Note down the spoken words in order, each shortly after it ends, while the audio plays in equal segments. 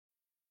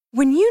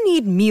When you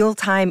need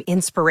mealtime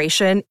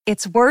inspiration,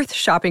 it's worth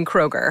shopping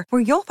Kroger,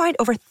 where you'll find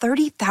over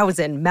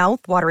 30,000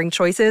 mouth-watering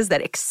choices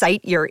that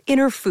excite your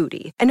inner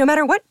foodie. And no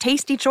matter what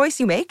tasty choice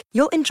you make,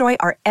 you'll enjoy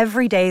our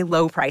everyday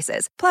low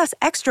prices, plus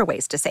extra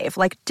ways to save,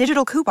 like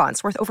digital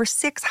coupons worth over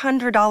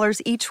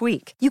 $600 each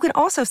week. You can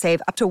also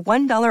save up to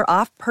 $1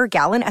 off per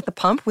gallon at the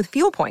pump with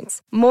fuel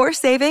points. More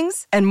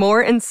savings and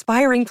more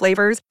inspiring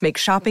flavors make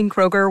shopping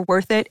Kroger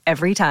worth it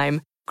every time.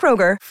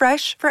 Kroger,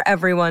 fresh for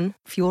everyone.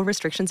 Fuel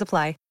restrictions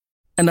apply.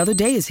 Another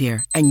day is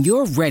here, and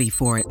you're ready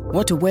for it.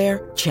 What to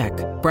wear? Check.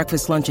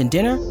 Breakfast, lunch, and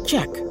dinner?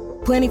 Check.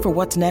 Planning for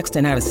what's next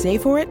and how to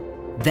save for it?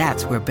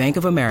 That's where Bank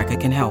of America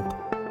can help.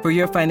 For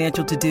your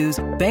financial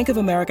to-dos, Bank of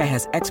America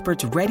has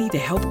experts ready to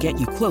help get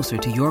you closer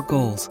to your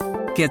goals.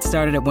 Get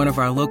started at one of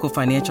our local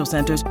financial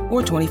centers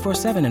or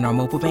 24/7 in our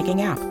mobile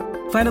banking app.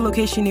 Find a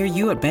location near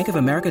you at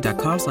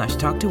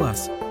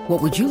bankofamerica.com/talktous.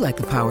 What would you like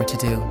the power to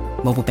do?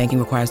 Mobile banking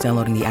requires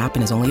downloading the app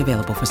and is only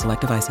available for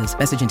select devices.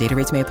 Message and data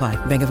rates may apply.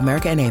 Bank of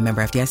America N.A.,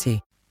 member FDIC.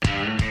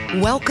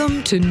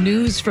 Welcome to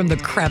News from the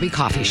Krabby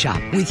Coffee Shop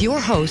with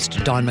your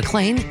host, Dawn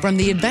McClain, from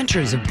the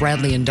Adventures of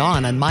Bradley and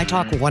Dawn on My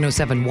Talk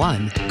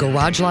 1071,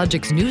 Garage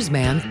Logic's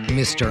newsman,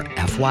 Mr.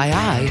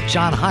 FYI,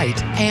 John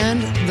Haidt,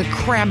 and the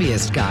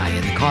crabbiest guy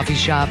in the coffee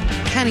shop,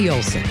 Kenny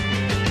Olson.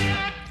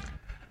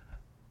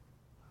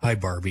 Hi,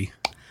 Barbie.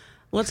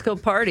 Let's go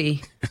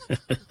party.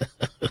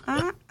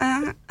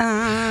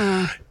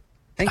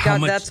 Thank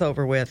God that's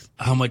over with.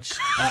 How much?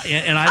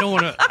 And I don't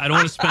want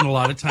to spend a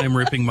lot of time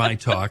ripping my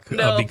talk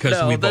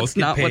because we both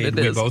get paid.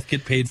 We both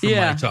get paid for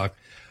my talk.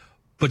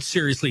 But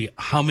seriously,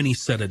 how many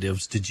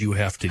sedatives did you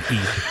have to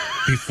eat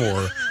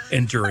before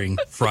and during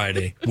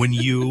Friday when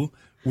you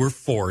were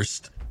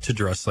forced to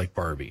dress like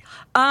Barbie?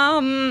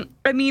 I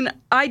mean,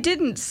 I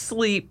didn't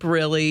sleep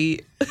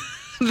really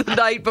the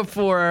night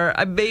before.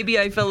 Maybe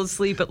I fell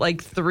asleep at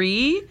like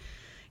 3.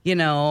 You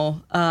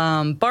know,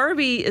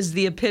 Barbie is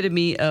the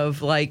epitome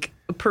of like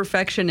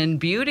perfection and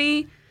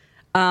beauty,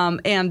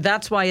 and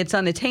that's why it's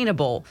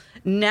unattainable.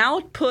 Now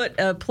put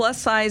a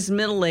plus-size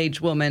middle-aged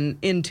woman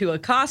into a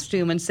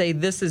costume and say,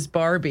 this is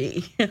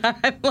Barbie.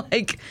 I'm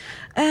like,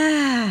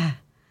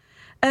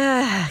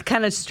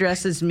 kind of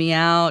stresses me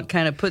out,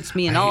 kind of puts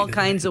me in all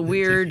kinds of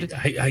weird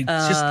I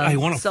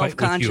want to fight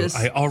with you.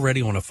 I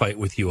already want to fight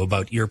with you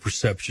about your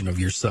perception of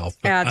yourself.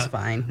 That's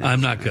fine.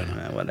 I'm not going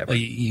to. Whatever.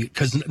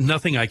 Because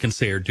nothing I can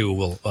say or do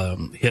will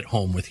hit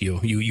home with you.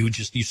 You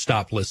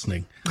stop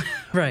listening.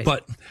 Right.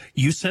 But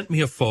you sent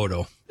me a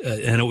photo,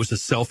 and it was a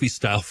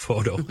selfie-style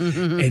photo.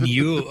 And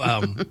you,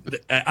 I'm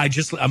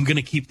going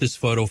to keep this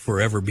photo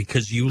forever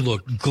because you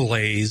look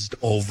glazed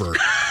over.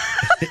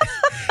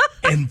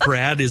 And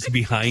Brad is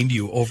behind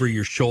you over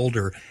your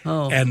shoulder.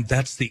 Oh. And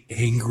that's the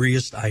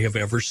angriest I have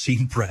ever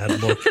seen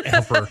Brad look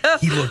ever.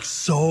 He looks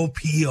so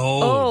P.O.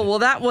 Oh, well,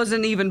 that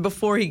wasn't even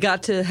before he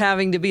got to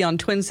having to be on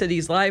Twin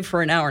Cities Live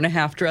for an hour and a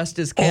half dressed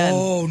as Ken.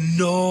 Oh,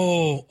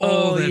 no.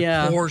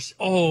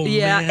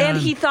 Man. And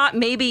he thought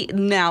maybe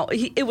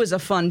it was a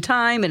fun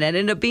time, and it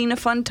ended up being a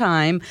fun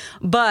time.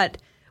 But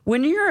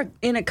when you're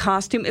in a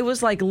costume, it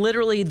was like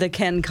literally the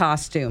Ken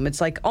costume. It's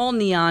like all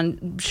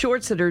neon,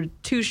 shorts that are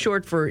too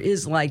short for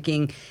his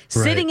liking. Right.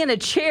 Sitting in a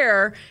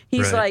chair,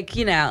 he's like,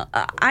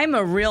 I'm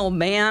a real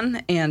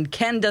man, and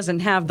Ken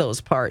doesn't have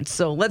those parts.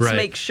 So let's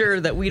make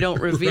sure that we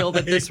don't reveal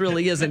that this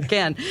really isn't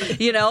Ken,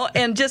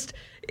 and just...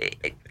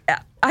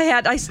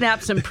 I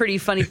snapped some pretty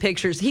funny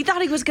pictures. He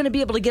thought he was going to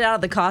be able to get out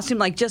of the costume,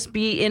 like just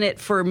be in it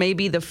for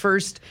maybe the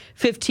first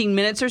 15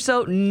 minutes or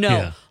so.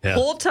 No. Yeah.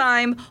 Whole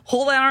time,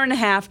 whole hour and a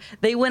half,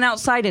 they went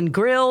outside and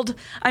grilled.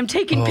 I'm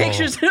taking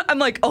pictures. I'm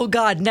like, oh,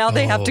 God, now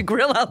they have to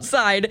grill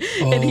outside.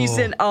 And he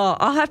said,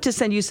 I'll have to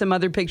send you some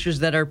other pictures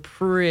that are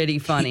pretty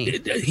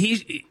funny.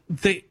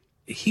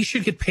 He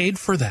should get paid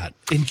for that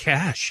in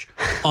cash,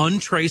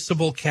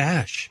 untraceable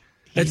cash.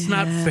 It's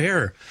not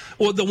fair.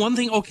 Well, the one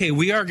thing,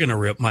 we are going to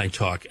rip my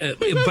talk.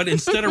 But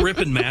instead of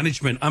ripping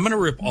management, I'm going to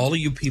rip all of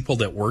you people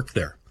that work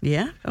there.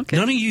 Yeah? Okay.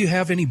 None of you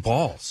have any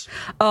balls.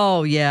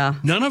 Oh, yeah.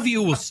 None of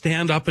you will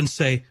stand up and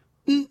say,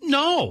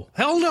 no,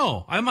 hell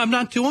no, I'm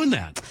not doing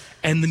that.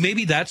 And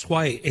maybe that's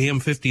why AM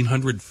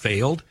 1500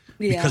 failed.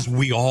 Yeah. Because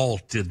we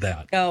all did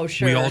that. Oh,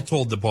 sure. We all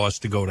told the boss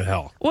to go to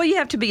hell. Well, you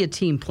have to be a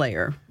team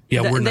player.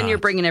 Yeah, we're not. Then you're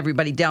bringing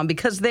everybody down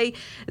because they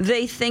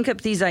think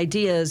up these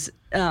ideas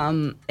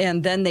and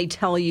then they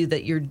tell you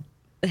that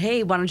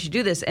hey, why don't you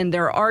do this? And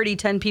there are already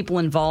 10 people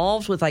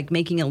involved with like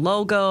making a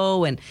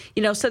logo and,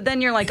 so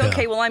then you're like,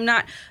 okay, well,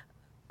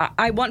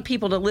 I want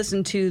people to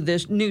listen to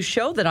this new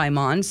show that I'm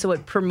on. So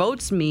it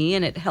promotes me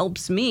and it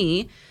helps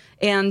me.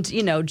 And,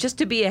 just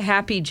to be a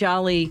happy,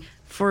 jolly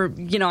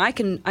I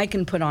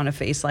can put on a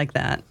face like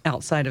that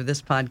outside of this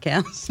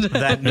podcast.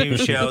 That new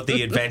show,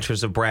 The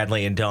Adventures of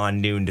Bradley and Dawn,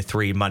 noon to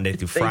 3, Monday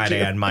through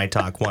Friday on My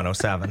Talk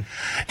 107.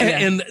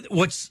 And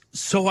what's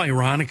so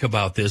ironic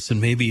about this, and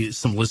maybe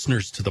some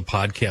listeners to the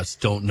podcast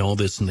don't know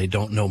this and they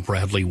don't know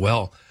Bradley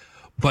well,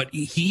 but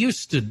he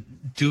used to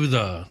do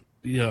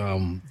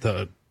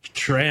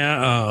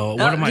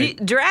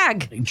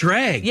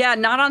drag. Yeah,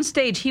 not on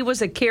stage. He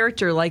was a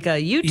character like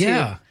a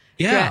YouTube.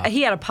 Yeah.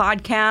 He had a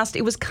podcast.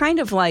 It was kind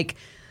of like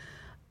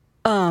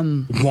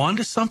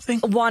Wanda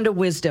something? Wanda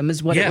Wisdom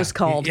is what it was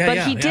called. But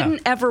he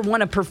didn't ever want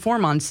to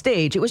perform on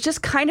stage. It was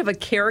just kind of a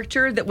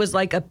character that was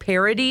like a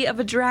parody of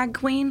a drag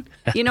queen.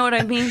 You know what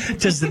I mean?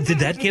 Did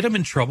that get him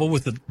in trouble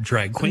with the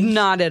drag queens?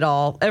 Not at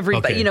all.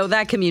 Everybody, Okay.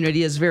 that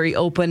community is very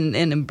open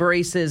and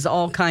embraces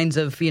all kinds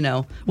of,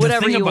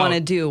 whatever you want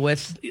to do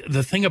with.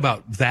 The thing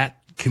about that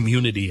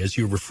community, as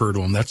you refer to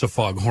them, that's a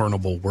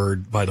foghornable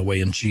word, by the way,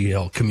 in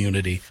GL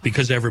community,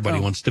 because everybody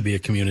wants to be a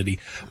community.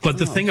 But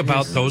the thing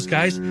about those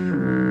guys,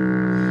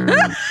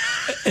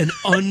 an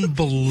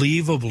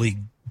unbelievably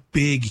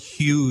big,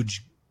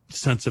 huge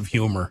sense of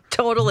humor.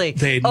 Totally.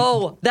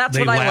 That's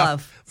what I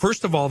love.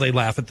 First of all, they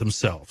laugh at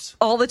themselves.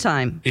 All the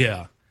time.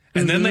 Yeah.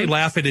 And then they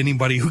laugh at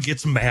anybody who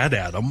gets mad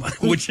at them,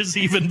 which is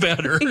even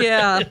better.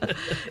 Yeah,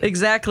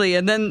 exactly.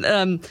 And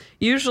then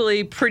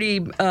usually pretty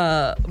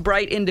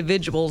bright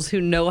individuals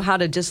who know how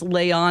to just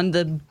lay on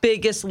the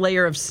biggest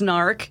layer of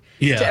snark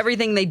to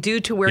everything they do,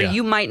 to where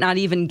you might not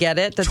even get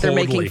it, that they're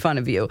making fun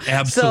of you.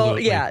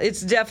 Absolutely. So, it's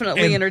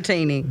definitely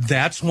entertaining.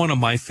 That's one of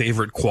my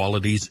favorite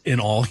qualities in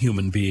all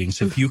human beings.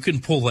 If you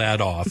can pull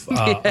that off,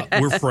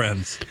 we're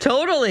friends.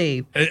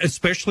 Totally.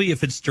 Especially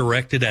if it's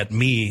directed at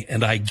me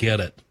and I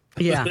get it.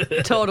 Yeah,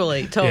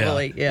 totally.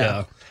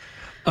 Yeah.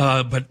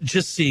 But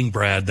just seeing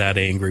Brad that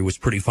angry was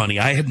pretty funny.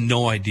 I had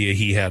no idea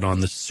he had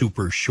on the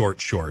super short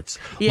shorts.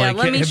 Yeah,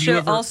 let me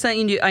show. I'll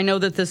send you. I know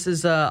that this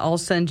is. I'll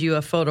send you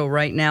a photo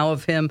right now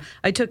of him.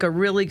 I took a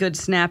really good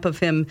snap of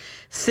him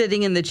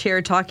sitting in the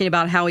chair talking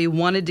about how he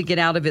wanted to get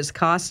out of his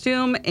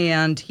costume,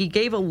 and he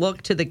gave a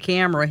look to the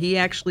camera. He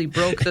actually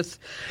broke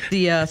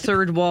the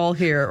third wall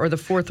here, or the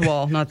fourth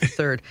wall, not the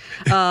third.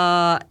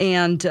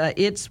 And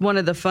it's one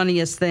of the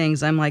funniest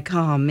things. I'm like,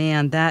 oh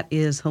man, that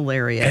is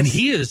hilarious. And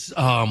he is.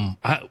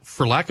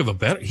 For lack of a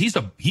better, he's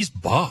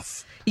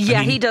buff. Yeah,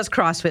 I mean, he does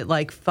CrossFit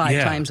like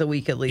 5 times a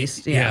week at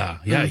least. Yeah.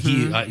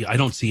 Mm-hmm. I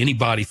don't see any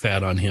body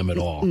fat on him at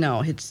all.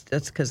 No,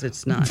 that's because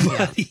it's not.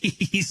 But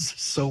he's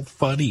so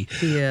funny.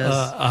 He is.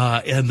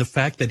 And the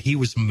fact that he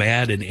was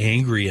mad and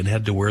angry and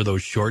had to wear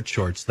those short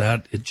shorts,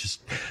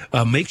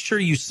 make sure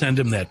you send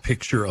him that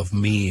picture of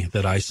me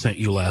that I sent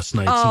you last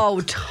night.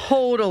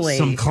 Totally.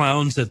 Some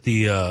clowns at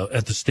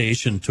the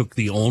station took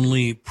the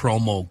only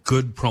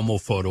good promo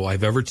photo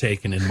I've ever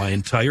taken in my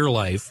entire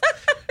life.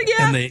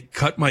 Yeah. And they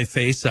cut my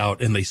face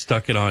out and they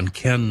stuck it on the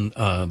Ken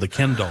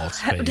doll's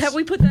face. Have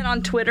we put that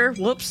on Twitter?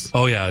 Whoops.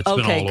 Oh yeah, it's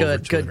been all over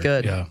Twitter.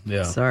 Good.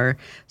 Yeah. Sorry.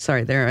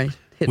 There, I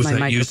hit my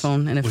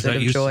microphone in a fit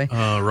of joy.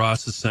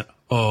 Ross has sent.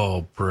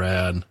 Oh,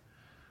 Brad.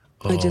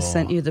 I just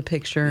sent you the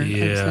picture.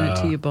 Yeah. I sent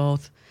it to you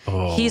both.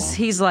 Oh.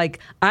 He's like,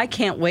 I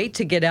can't wait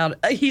to get out.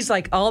 He's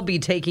like, I'll be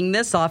taking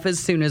this off as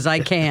soon as I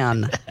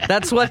can.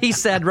 That's what he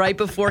said right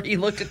before he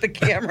looked at the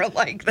camera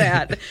like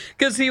that.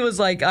 Because he was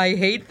like, I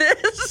hate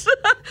this.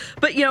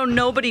 But,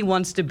 nobody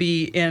wants to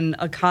be in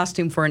a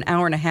costume for an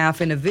hour and a half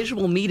in a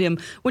visual medium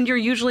when you're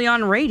usually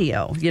on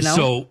radio,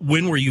 So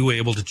when were you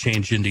able to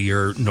change into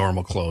your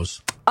normal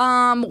clothes?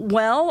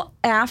 Well,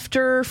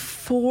 after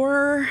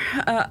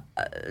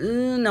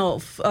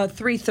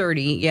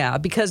 3:30, yeah,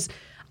 because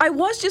I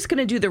was just going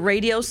to do the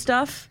radio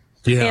stuff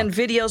and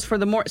videos for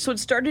the morning. So it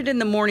started in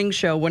the morning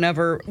show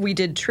whenever we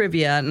did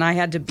trivia, and I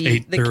had to be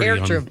the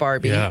character of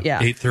Barbie.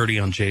 Yeah,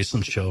 8:30 on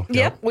Jason's show.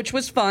 Yep, which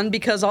was fun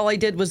because all I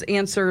did was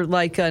answer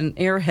like an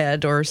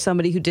airhead or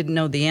somebody who didn't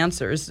know the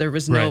answers. There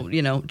was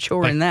no,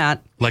 chore in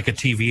that. Like a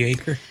TV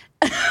anchor?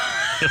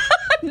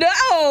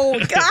 No,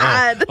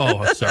 God.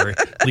 Sorry.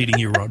 Leading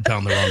you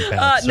down the wrong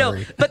path. No,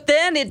 but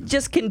then it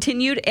just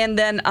continued, and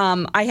then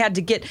I had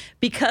to get,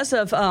 because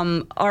of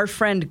our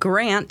friend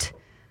Grant.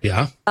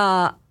 Yeah.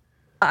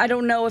 I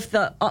don't know if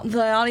the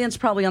audience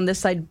probably on this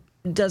side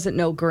doesn't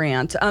know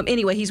Grant.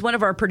 Anyway, he's one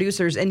of our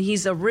producers, and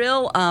he's a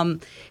real,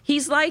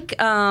 he's like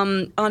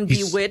on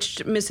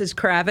Bewitched, Mrs.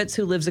 Kravitz,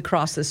 who lives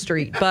across the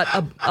street, but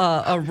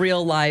a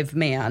real live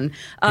man.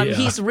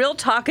 He's real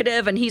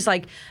talkative, and he's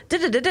like,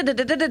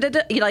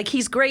 like,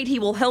 he's great. He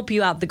will help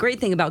you out. The great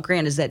thing about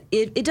Grant is that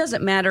it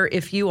doesn't matter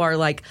if you are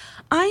like,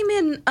 I'm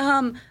in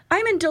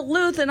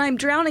Duluth and I'm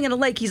drowning in a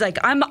lake. He's like,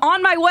 I'm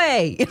on my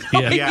way.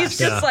 He's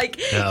just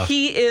like,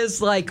 he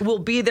is like, we'll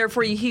be there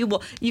for you.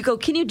 You go,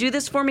 can you do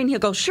this for me? And he'll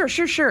go, sure.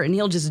 And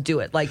he'll just do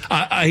it. Like,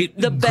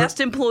 the best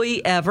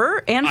employee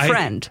ever and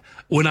friend.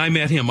 When I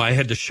met him, I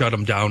had to shut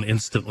him down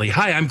instantly.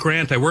 Hi, I'm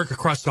Grant. I work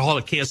across the hall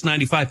at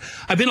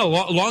KS95. I've been a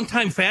long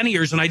time fan of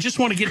yours, and I just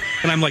want to get...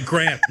 And I'm like,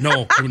 Grant,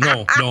 no.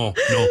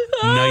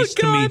 Nice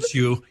to meet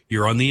you.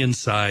 You're on the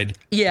inside.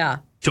 Yeah.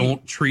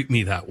 Don't treat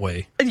me that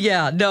way.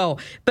 Yeah, no.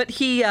 But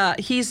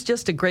he's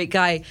just a great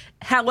guy.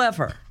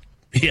 However.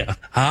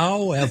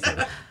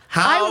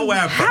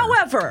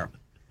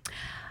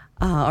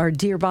 Our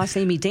dear boss,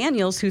 Amy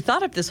Daniels, who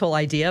thought up this whole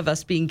idea of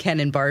us being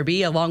Ken and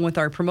Barbie, along with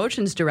our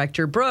promotions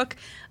director, Brooke,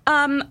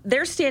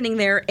 they're standing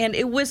there, and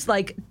it was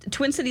like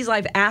Twin Cities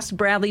Live asked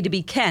Bradley to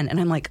be Ken. And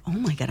I'm like, oh,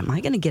 my God, am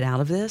I going to get out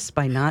of this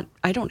by not?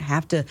 I don't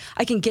have to.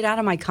 I can get out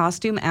of my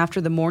costume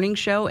after the morning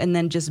show and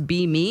then just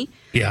be me.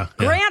 Yeah.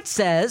 Grant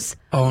says,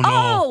 oh,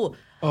 no.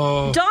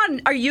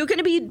 Don, are you going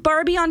to be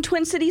Barbie on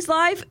Twin Cities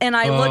Live? And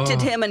I looked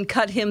at him and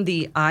cut him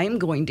the I'm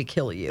going to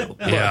kill you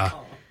look.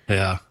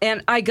 Yeah.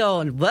 And I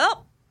go,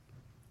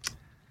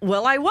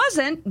 well, I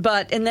wasn't,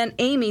 and then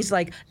Amy's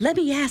like, let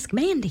me ask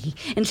Mandy.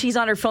 And she's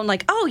on her phone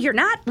like, oh, you're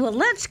not? Well,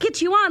 let's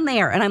get you on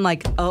there. And I'm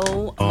like,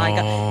 oh, my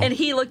God. And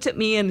he looked at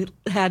me and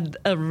had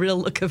a real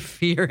look of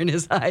fear in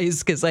his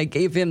eyes because I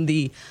gave him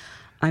the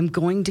I'm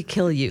going to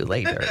kill you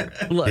later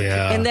look.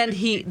 Yeah. And then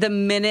the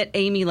minute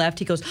Amy left,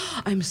 he goes,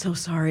 I'm so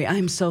sorry.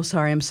 I'm so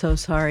sorry. I'm so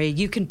sorry.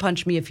 You can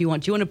punch me if you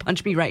want. Do you want to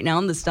punch me right now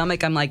in the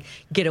stomach? I'm like,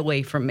 get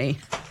away from me.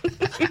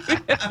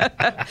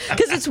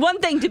 Because it's one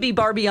thing to be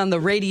Barbie on the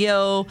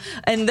radio,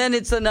 and then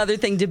it's another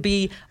thing to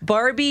be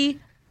Barbie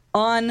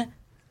on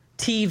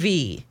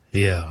TV.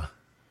 Yeah.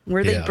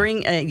 Where they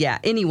bring,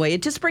 anyway,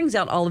 it just brings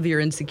out all of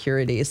your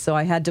insecurities. So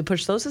I had to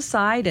push those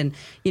aside and,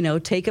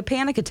 take a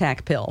panic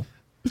attack pill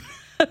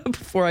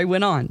before I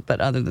went on. But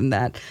other than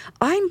that,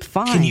 I'm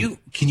fine.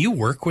 Can you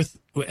work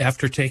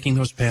after taking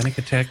those panic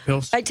attack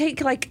pills? I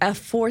take like a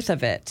fourth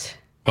of it.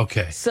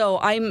 Okay. So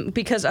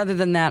because other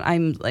than that,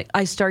 I'm like,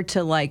 I start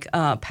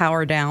to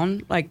power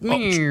down,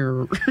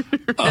 and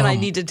I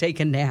need to take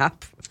a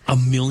nap. A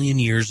million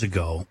years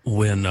ago,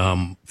 when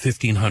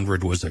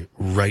 1500 was a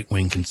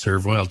right-wing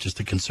conservative, just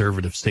a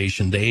conservative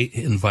station, they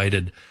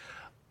invited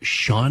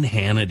Sean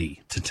Hannity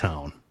to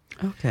town.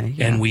 Okay.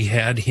 Yeah. And we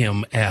had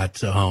him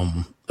at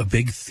a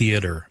big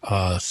theater,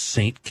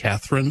 St.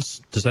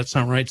 Catherine's. Does that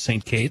sound right?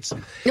 St. Kate's?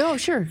 Oh,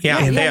 sure.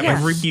 Yeah, and they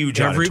have a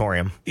huge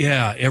auditorium.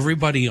 Yeah,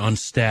 everybody on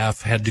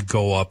staff had to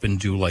go up and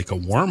do like a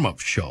warm-up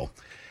show.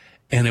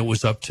 And it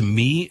was up to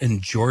me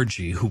and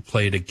Georgie, who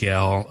played a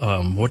gal.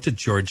 What did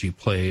Georgie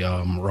play,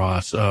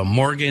 Ross?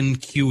 Morgan,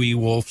 Q.E.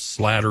 Wolf,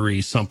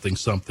 Slattery,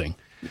 something.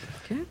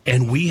 Okay.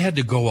 And we had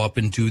to go up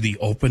and do the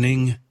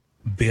opening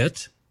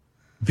bit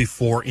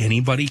before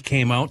anybody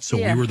came out. So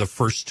we were the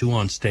first two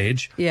on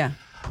stage. Yeah.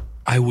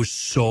 I was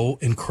so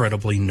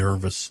incredibly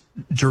nervous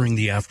during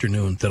the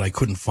afternoon that I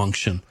couldn't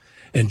function.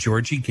 And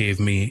Georgie gave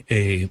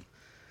me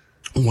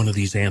one of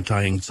these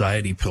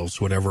anti-anxiety pills,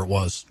 whatever it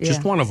was. Yeah.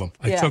 Just one of them.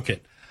 I took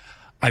it.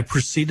 I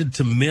proceeded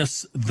to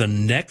miss the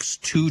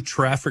next two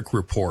traffic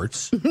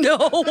reports. No,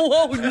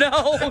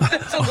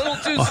 that's a little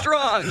too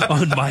strong.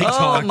 On My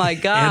Talk. Oh, my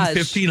gosh. And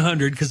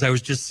 1500, because I was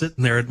just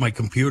sitting there at my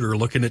computer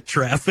looking at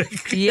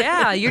traffic.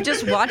 Yeah, you're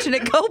just watching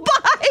it go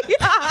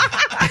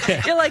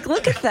by. You're like,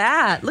 look at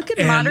that. Look at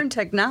modern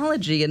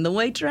technology and the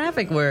way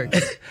traffic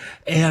works.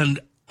 And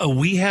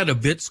we had a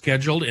bit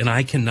scheduled, and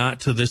I cannot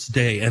to this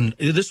day, and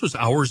this was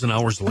hours and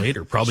hours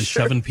later, probably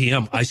 7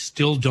 p.m. I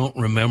still don't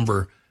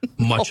remember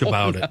much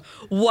about it.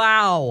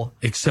 Wow.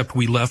 Except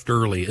we left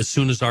early. As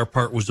soon as our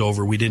part was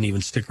over, we didn't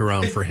even stick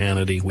around for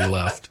Hannity. We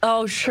left.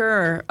 Oh,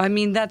 sure. I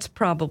mean, that's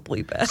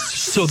probably best.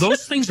 So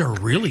those things are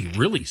really,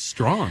 really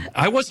strong.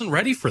 I wasn't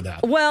ready for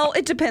that. Well,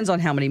 it depends on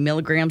how many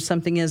milligrams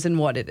something is and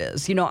what it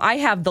is. I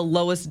have the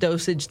lowest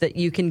dosage that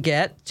you can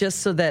get just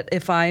so that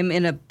if I'm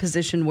in a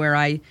position where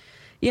I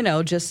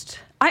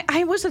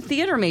was a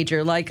theater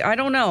major. I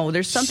don't know.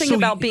 There's something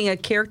about being a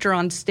character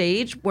on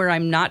stage where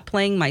I'm not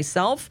playing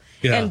myself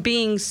and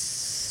being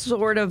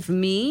sort of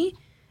me,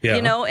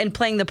 and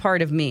playing the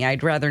part of me.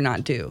 I'd rather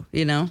not do,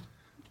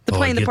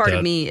 playing the part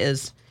of me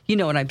is, you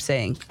know what I'm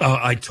saying.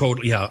 I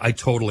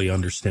totally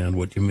understand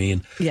what you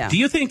mean. Yeah. Do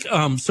you think,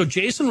 so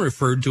Jason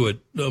referred to it,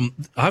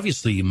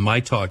 obviously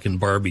My Talk and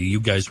Barbie, you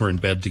guys were in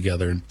bed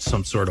together in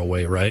some sort of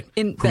way, right?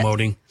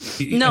 Promoting.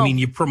 No. I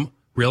mean,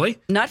 really?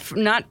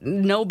 Not.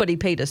 Nobody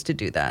paid us to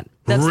do that.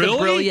 That's really? The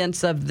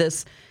brilliance of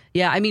this.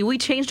 Yeah, I mean, we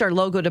changed our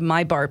logo to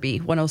My Barbie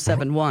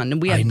 1071,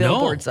 and we had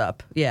billboards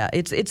up. Yeah,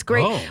 it's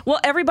great. Oh. Well,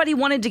 everybody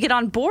wanted to get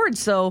on board,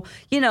 so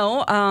it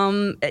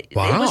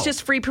was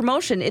just free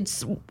promotion.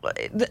 It's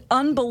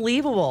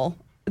unbelievable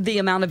the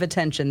amount of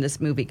attention this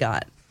movie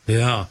got.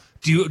 Yeah.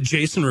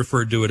 Jason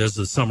referred to it as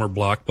a summer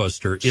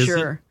blockbuster. Is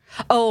it?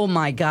 Oh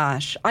my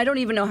gosh. I don't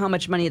even know how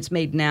much money it's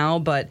made now,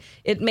 but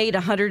it made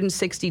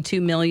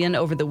 $162 million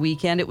over the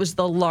weekend. It was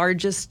the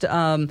largest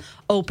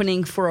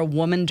opening for a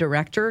woman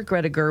director,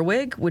 Greta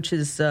Gerwig, which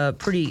is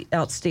pretty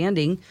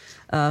outstanding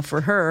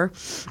for her.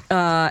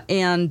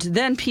 And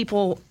then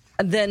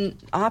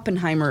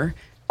Oppenheimer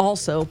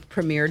also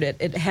premiered it.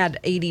 It had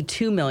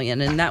 $82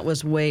 million, and that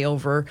was way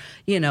over,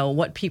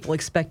 what people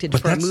expected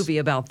for a movie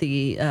about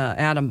the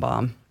atom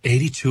bomb.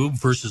 82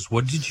 versus,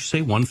 what did you say,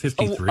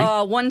 153?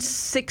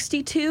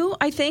 162,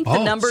 I think.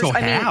 The numbers, so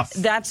half.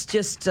 That's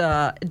just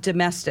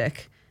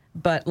domestic.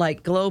 But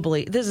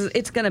globally,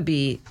 it's going to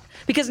be,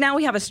 because now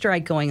we have a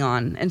strike going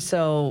on, and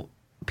so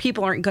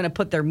people aren't going to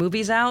put their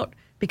movies out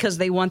because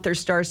they want their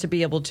stars to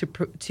be able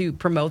to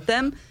promote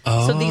them.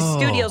 Oh. So these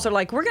studios are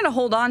like, we're going to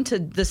hold on to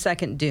the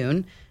second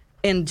Dune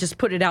and just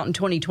put it out in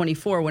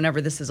 2024 whenever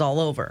this is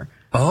all over.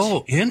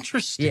 Oh,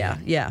 interesting.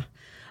 Yeah.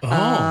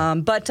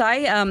 Oh. But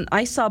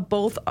I saw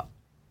both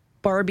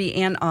Barbie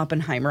and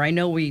Oppenheimer. I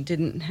know we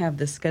didn't have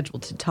this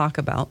scheduled to talk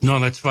about. No,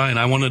 that's fine.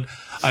 I want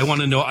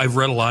to know. I've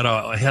read a lot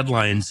of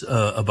headlines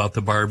about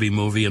the Barbie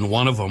movie, and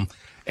one of them,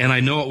 and I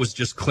know it was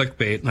just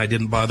clickbait, and I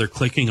didn't bother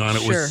clicking on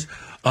it. Sure.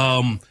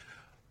 Was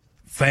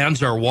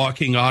fans are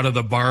walking out of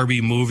the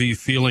Barbie movie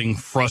feeling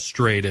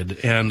frustrated.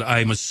 And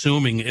I'm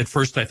assuming, at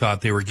first I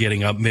thought they were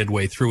getting up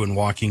midway through and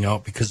walking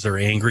out because they're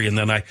angry. And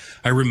then I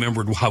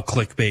remembered how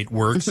clickbait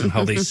works and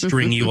how they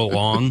string you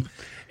along.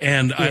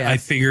 And I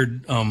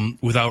figured,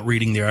 without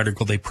reading the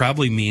article, they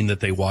probably mean that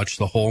they watched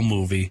the whole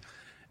movie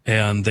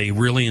and they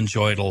really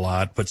enjoyed a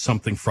lot, but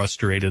something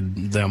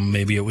frustrated them.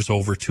 Maybe it was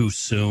over too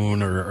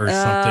soon or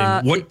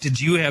something. What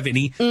did you have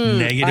any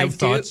negative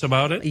thoughts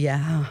about it?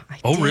 Yeah. I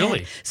did.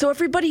 Really? So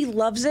everybody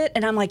loves it,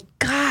 and I'm like,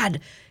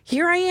 God,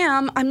 here I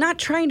am. I'm not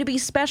trying to be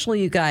special,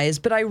 you guys,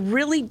 but I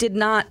really did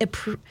not.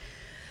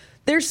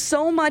 There's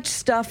so much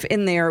stuff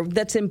in there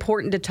that's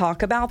important to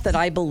talk about that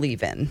I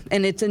believe in,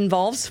 and it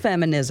involves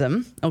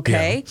feminism,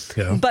 okay?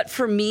 Yeah. But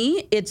for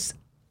me, it's,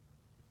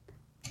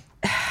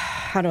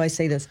 how do I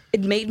say this?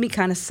 It made me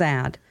kind of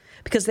sad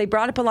because they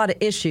brought up a lot of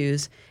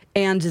issues,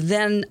 and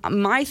then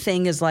my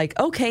thing is like,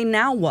 okay,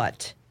 now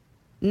what?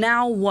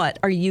 Now what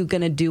are you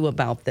going to do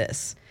about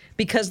this?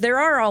 Because there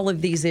are all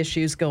of these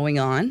issues going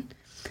on.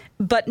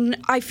 But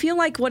I feel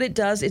like what it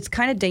does, it's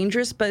kind of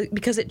dangerous, but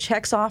because it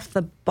checks off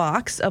the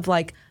box of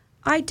like,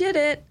 I did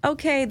it.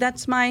 Okay,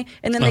 that's my...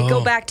 And then they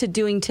go back to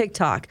doing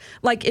TikTok.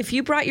 Like, if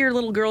you brought your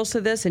little girls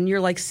to this and you're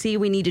like, see,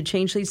 we need to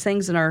change these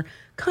things in our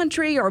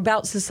country or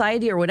about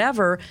society or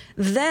whatever,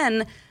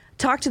 then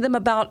talk to them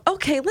about,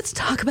 okay, let's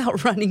talk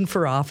about running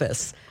for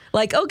office.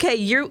 Like, okay,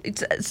 you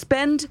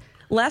spend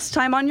less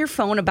time on your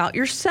phone about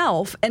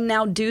yourself and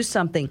now do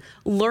something.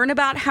 Learn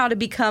about how to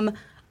become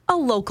a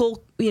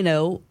local,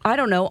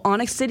 on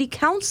a city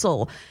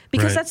council.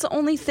 Because that's the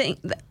only thing...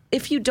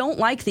 If you don't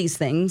like these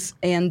things,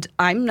 and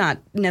I'm not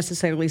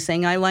necessarily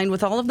saying I align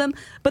with all of them,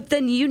 but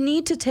then you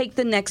need to take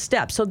the next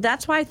step. So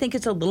that's why I think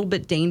it's a little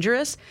bit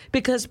dangerous,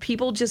 because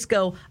people just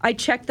go, I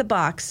checked the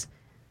box,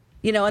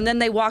 and then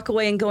they walk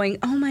away and going,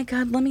 oh my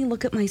God, let me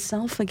look at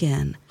myself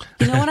again.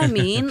 You know what I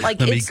mean?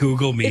 Like, let me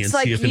Google me and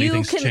see if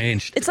anything's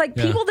changed. It's like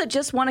people that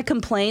just want to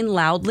complain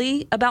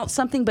loudly about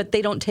something, but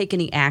they don't take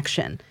any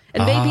action.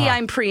 And maybe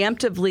I'm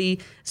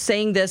preemptively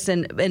saying this,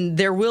 and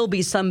there will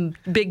be some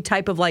big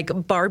type of like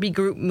Barbie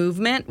group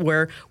movement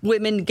where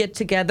women get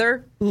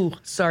together. Ooh,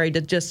 sorry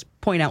to just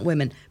point out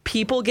women.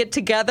 People get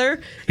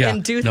together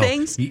and do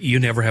things.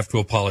 You never have to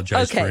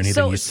apologize for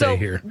anything you say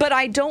here. But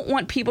I don't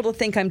want people to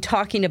think I'm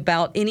talking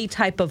about any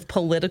type of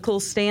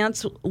political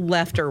stance,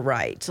 left or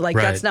right. Like,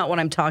 that's not what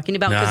I'm talking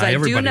about, because I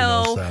do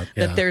know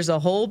that there's a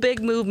whole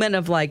big movement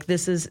of like,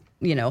 this is,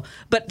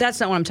 but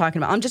that's not what I'm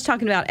talking about. I'm just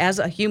talking about as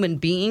a human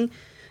being,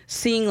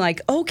 seeing like,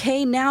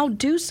 okay, now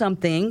do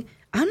something.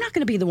 I'm not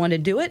going to be the one to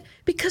do it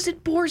because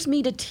it bores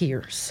me to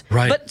tears.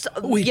 Right. But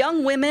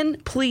young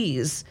women,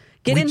 please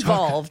get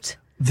involved.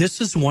 This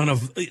is one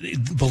of,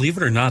 believe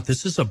it or not,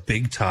 this is a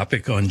big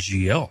topic on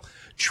GL.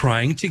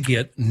 Trying to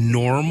get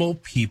normal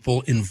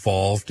people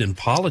involved in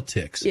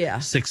politics. Yeah.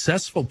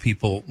 Successful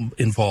people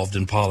involved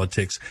in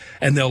politics.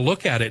 And they'll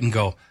look at it and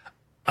go,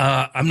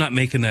 I'm not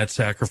making that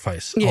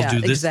sacrifice. I'll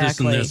do this, this,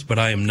 and this, but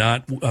I'm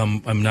not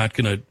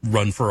going to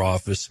run for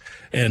office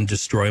and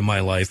destroy my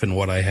life and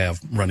what I have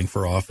running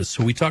for office.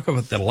 So we talk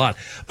about that a lot.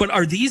 But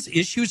are these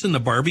issues in the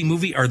Barbie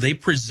movie, are they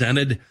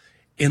presented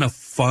in a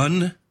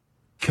fun,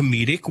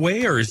 comedic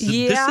way? Or is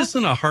this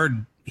isn't a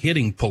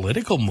hard-hitting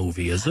political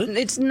movie, is it?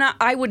 It's not.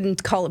 I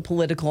wouldn't call it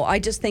political. I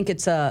just think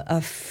it's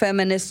a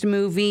feminist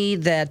movie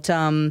that,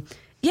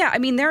 I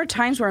mean, there are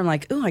times where I'm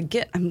like, ooh, I'm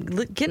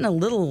getting a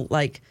little,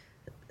 like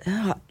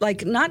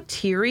not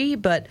teary,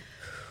 but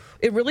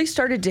it really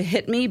started to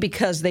hit me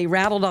because they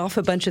rattled off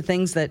a bunch of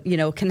things that,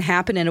 can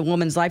happen in a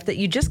woman's life that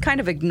you just kind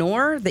of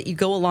ignore, that you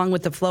go along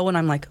with the flow. And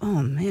I'm like,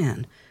 oh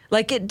man,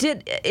 like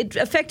it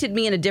affected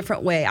me in a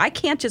different way. I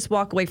can't just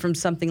walk away from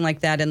something like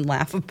that and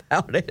laugh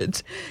about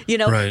it,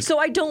 Right. So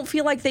I don't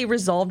feel like they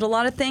resolved a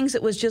lot of things.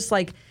 It was just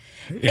like,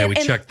 we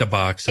checked the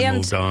box and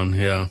moved on.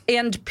 Yeah.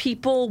 And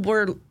people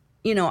were,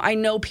 I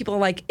know people are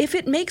like, if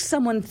it makes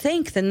someone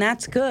think, then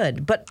that's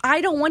good. But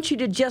I don't want you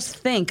to just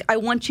think. I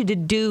want you to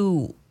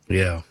do.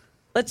 Yeah.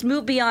 Let's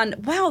move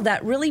beyond, wow,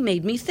 that really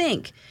made me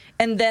think.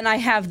 And then I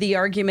have the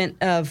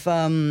argument of,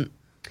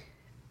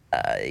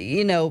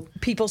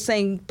 people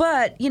saying,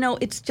 but,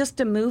 it's just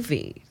a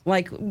movie.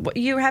 Like,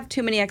 you have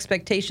too many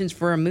expectations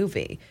for a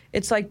movie.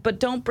 It's like, but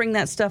don't bring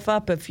that stuff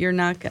up if you're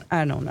not going to,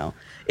 I don't know.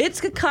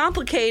 It's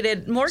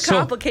complicated, more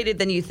complicated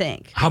than you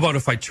think. How about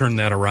if I turn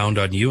that around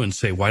on you and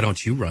say, why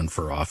don't you run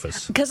for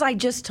office? Because I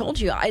just told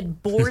you,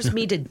 it bores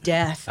me to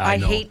death. I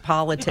hate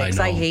politics.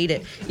 I hate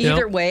it.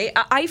 Either way,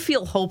 I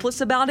feel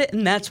hopeless about it,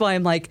 and that's why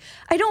I'm like,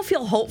 I don't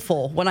feel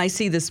hopeful when I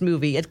see this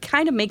movie. It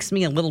kind of makes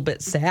me a little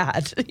bit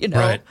sad,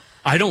 Right.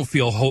 I don't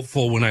feel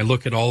hopeful when I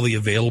look at all the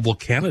available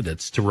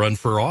candidates to run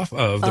for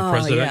the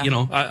president.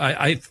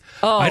 Yeah.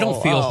 I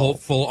don't feel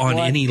hopeful on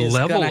any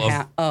level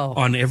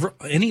of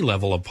any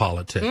level of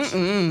politics.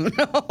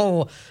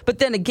 No, but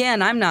then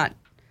again, I'm not.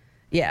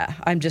 Yeah,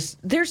 I'm just.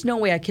 There's no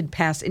way I could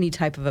pass any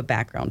type of a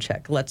background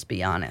check. Let's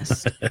be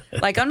honest.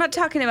 Like, I'm not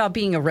talking about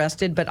being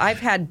arrested, but I've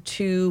had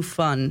too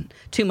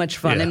much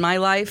fun in my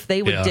life.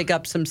 They would dig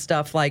up some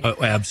stuff like. Oh,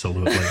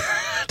 absolutely.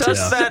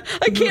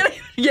 I can't.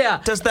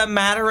 Yeah. Does that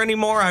matter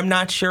anymore? I'm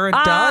not sure it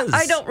does.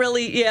 I don't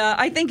really. Yeah,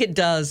 I think it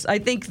does. I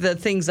think the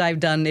things I've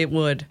done, it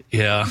would.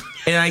 Yeah.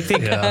 And I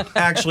think,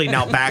 actually,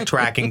 now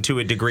backtracking to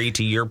a degree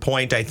to your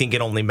point, I think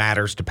it only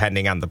matters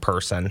depending on the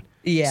person.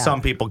 Yeah.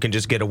 Some people can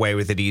just get away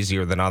with it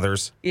easier than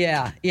others.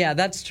 Yeah,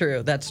 that's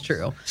true. That's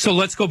true. So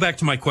let's go back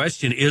to my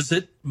question. Is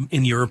it,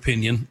 in your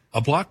opinion,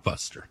 a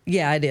blockbuster?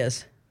 Yeah, it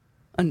is.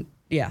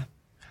 Yeah.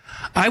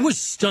 I was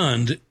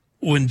stunned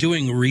when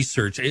doing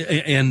research,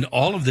 and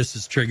all of this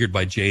is triggered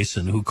by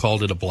Jason, who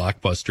called it a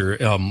blockbuster,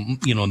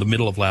 in the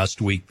middle of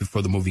last week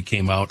before the movie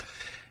came out.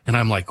 And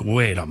I'm like,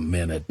 wait a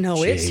minute. No,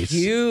 Jace. it's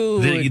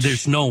huge.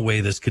 There's no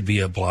way this could be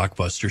a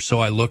blockbuster. So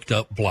I looked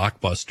up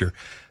blockbuster.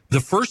 The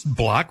first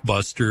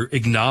blockbuster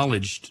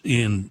acknowledged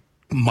in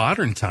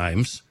modern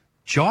times,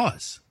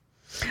 Jaws.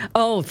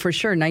 Oh, for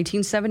sure.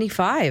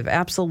 1975.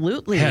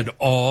 Absolutely. Had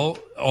all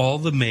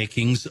the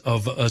makings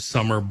of a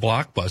summer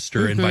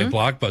blockbuster. And by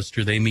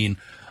blockbuster, they mean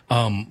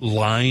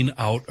line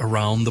out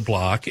around the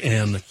block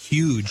and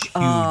huge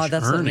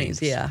that's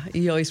earnings. Amazing. Yeah.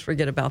 You always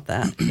forget about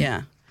that.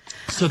 Yeah.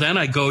 So then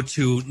I go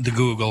to the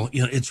Google.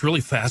 It's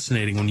really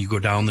fascinating when you go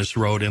down this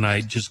road. And I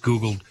just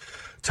Googled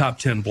top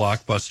 10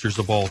 blockbusters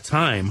of all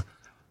time.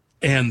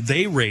 And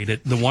they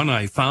rated, the one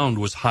I found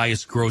was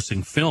highest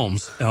grossing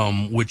films,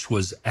 which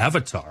was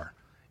Avatar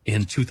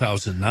in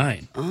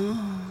 2009.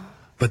 Oh.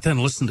 But then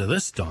listen to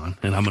this, Dawn,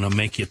 and I'm going to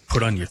make you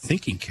put on your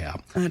thinking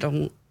cap. I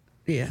don't,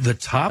 yeah. The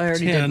top 10. I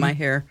already did my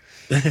hair.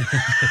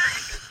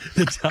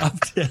 The top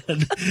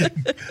 10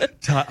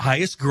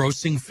 highest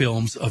grossing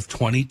films of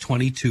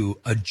 2022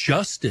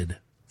 adjusted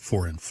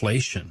for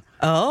inflation.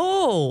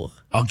 Oh.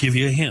 I'll give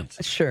you a hint.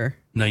 Sure.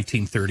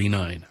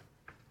 1939.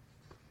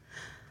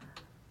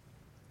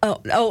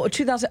 Oh,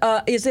 2000.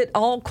 Is it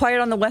All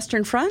Quiet on the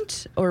Western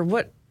Front or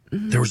what?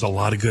 There was a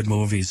lot of good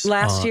movies.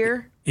 Last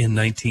year? In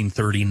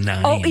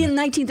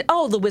 1939.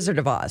 Oh, The Wizard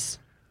of Oz.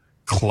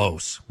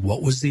 Close.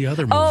 What was the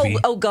other movie?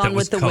 Oh, Gone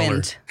with the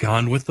Wind.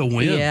 Gone with the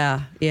Wind.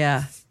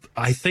 Yeah.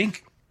 I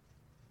think,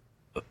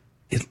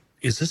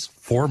 is this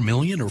 4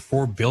 million or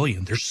 4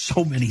 billion? There's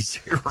so many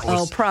zeros.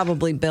 Oh,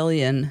 probably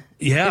billion.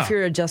 Yeah. If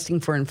you're adjusting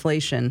for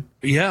inflation.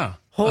 Yeah.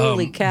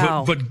 Holy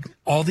cow. But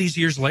all these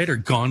years later,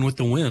 Gone with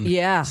the Wind.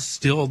 Yeah.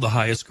 Still the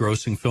highest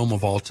grossing film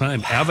of all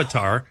time.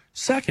 Avatar,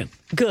 second.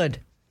 Good.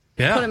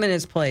 Yeah. Put him in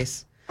his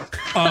place.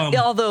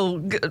 Although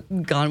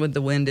Gone with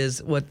the Wind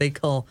is what they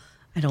call,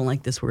 I don't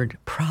like this word,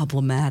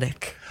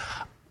 problematic.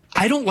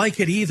 I don't like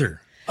it either.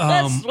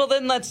 Well,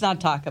 then let's not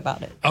talk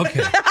about it.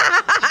 Okay.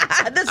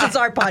 This is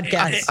our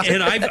podcast.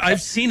 And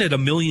I've seen it a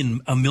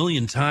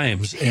million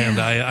times, and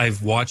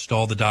I've watched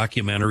all the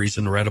documentaries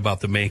and read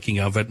about the making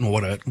of it and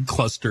what a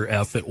cluster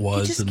F it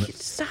was.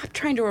 Stop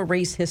trying to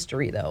erase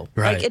history, though.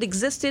 Right. Like, it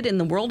existed in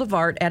the world of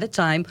art at a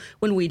time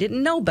when we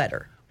didn't know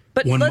better.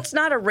 But let's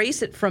not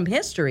erase it from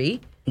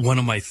history. One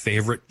of my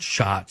favorite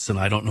shots, and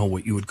I don't know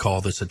what you would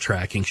call this, a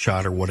tracking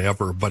shot or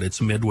whatever, but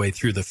it's midway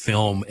through the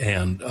film,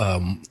 and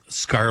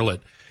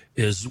Scarlett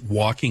is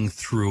walking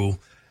through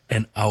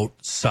an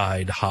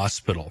outside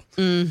hospital,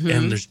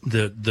 and there's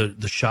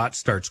the shot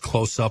starts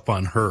close up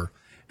on her,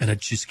 and it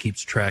just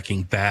keeps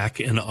tracking back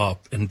and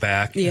up and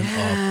back and up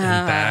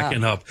and back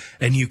and up,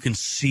 and you can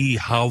see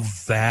how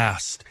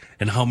vast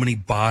and how many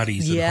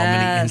bodies and how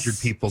many injured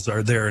peoples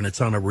are there, and it's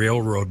on a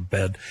railroad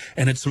bed,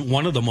 and it's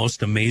one of the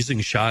most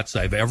amazing shots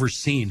I've ever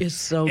seen. It's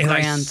so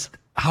grand.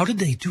 How did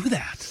they do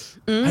that?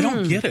 I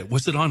don't get it.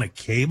 Was it on a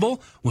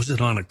cable? Was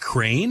it on a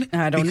crane?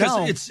 I don't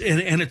know. Because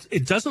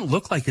it doesn't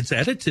look like it's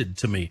edited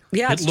to me.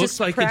 Yeah, it looks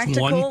like it's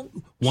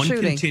one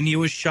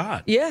continuous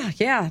shot.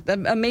 Yeah.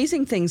 The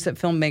amazing things that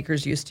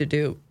filmmakers used to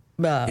do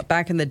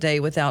back in the day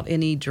without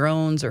any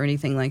drones or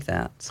anything like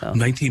that. So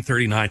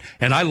 1939,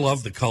 and I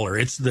love the color.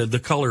 It's the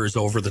color is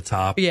over the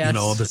top. Yes.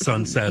 The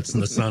sunsets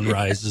and the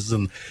sunrises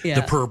and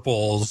the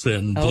purples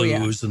and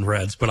blues and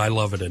reds. But I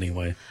love it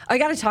anyway. I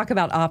got to talk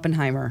about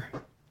Oppenheimer.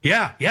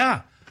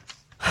 Yeah.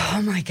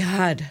 Oh my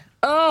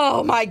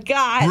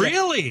God.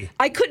 Really?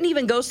 I couldn't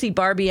even go see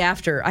Barbie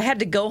after. I had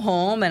to go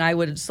home, and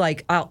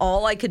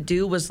all I could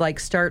do was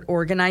start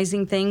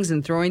organizing things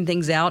and throwing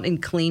things out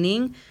and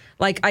cleaning.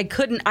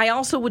 I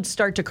also would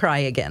start to cry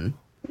again.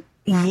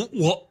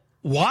 What?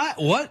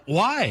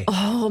 Why?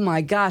 Oh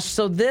my gosh.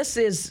 So this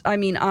is,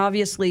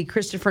 obviously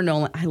Christopher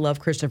Nolan. I love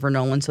Christopher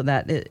Nolan, so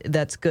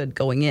that's good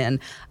going in.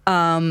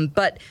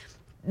 But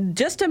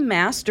just a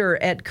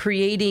master at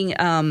creating,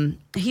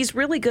 he's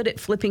really good at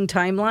flipping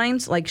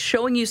timelines, like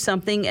showing you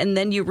something, and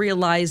then you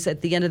realize at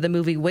the end of the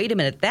movie, wait a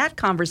minute, that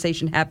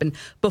conversation happened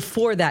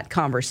before that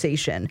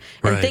conversation.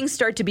 And things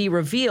start to be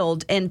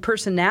revealed, and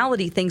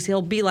personality things,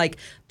 he'll be he'll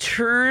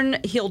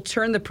turn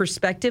the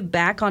perspective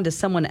back onto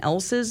someone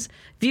else's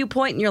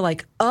viewpoint, and you're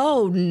like,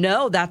 oh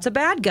no, that's a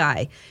bad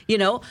guy,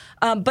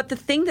 But the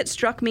thing that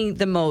struck me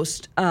the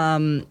most,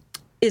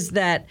 is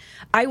that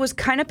I was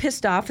kind of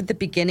pissed off at the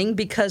beginning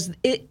because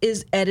it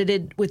is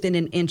edited within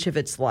an inch of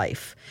its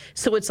life.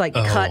 So it's like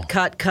cut,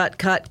 cut, cut,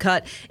 cut,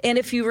 cut. And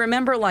if you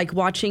remember like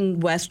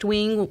watching West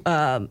Wing,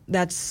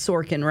 that's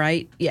Sorkin,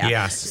 right? Yeah.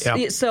 Yes.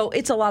 Yep. So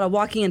it's a lot of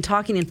walking and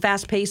talking and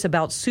fast pace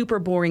about super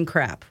boring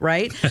crap,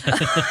 right?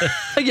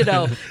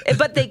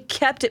 But they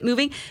kept it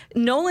moving.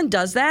 Nolan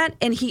does that,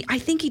 and I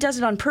think he does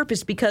it on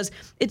purpose because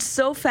it's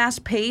so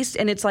fast paced,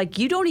 and it's like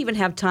you don't even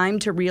have time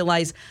to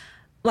realize,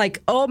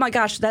 like, oh my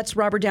gosh, that's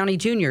Robert Downey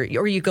Jr.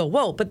 Or you go,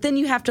 whoa, but then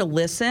you have to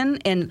listen,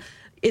 and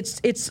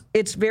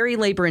it's very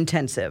labor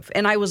intensive.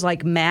 And I was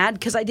like mad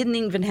because I didn't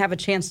even have a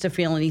chance to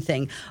feel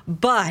anything.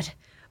 But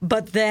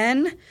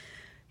then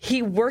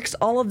he works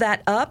all of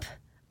that up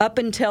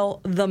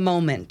until the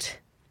moment,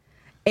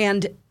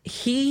 and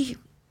they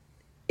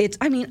test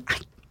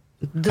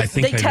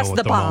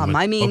the bomb.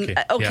 I mean,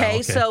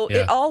 okay, so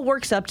it all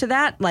works up to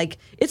that. Like,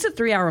 it's a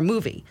 3-hour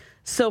movie.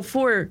 So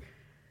for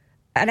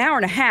an hour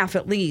and a half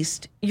at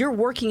least, you're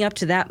working up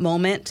to that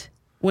moment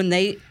when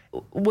they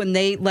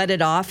let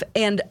it off,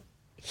 and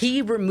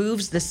he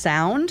removes the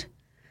sound,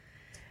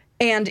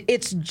 and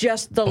it's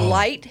just the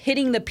light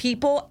hitting the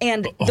people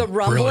and the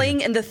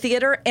rumbling in the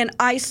theater, and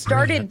I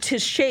started to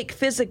shake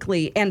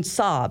physically and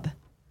sob.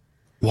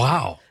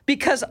 Wow.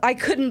 Because I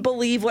couldn't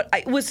believe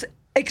it was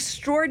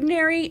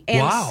extraordinary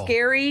and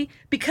scary,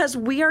 because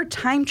we are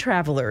time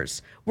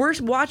travelers. We're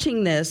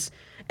watching this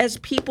as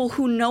people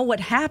who know what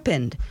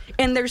happened.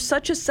 And there's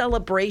such a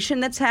celebration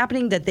that's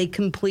happening that they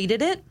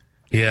completed it.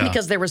 Yeah.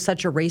 Because there was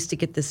such a race to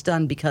get this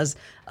done because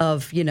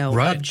of,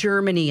 of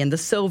Germany and the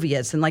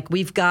Soviets. And like,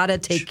 we've got to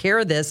take care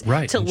of this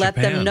to let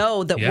them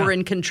know that we're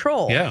in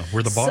control. Yeah,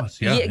 we're the boss.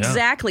 Yeah,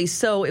 exactly.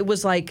 So it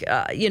was like,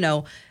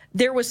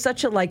 there was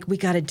such a like, we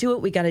got to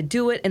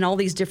do it in all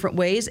these different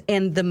ways.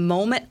 And the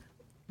moment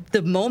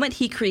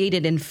he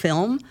created in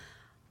film,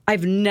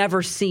 I've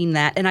never seen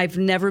that, and I've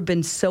never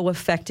been so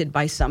affected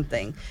by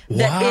something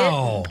that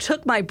it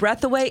took my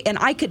breath away, and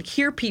I could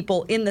hear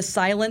people in the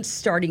silence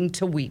starting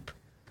to weep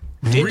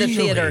in the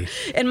theater,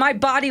 and my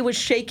body was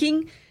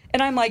shaking,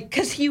 and I'm like,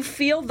 because you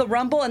feel the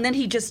rumble, and then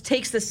he just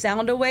takes the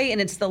sound away, and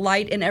it's the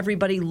light, and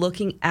everybody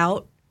looking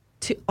out.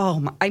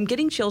 I'm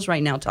getting chills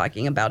right now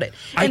talking about it.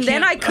 And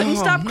then I couldn't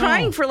stop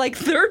crying for like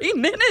 30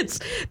 minutes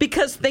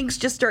because things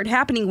just start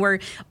happening where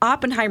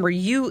Oppenheimer,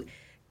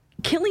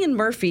 Cillian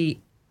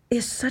Murphy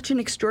is such an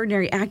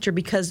extraordinary actor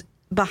because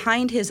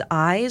behind his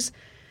eyes,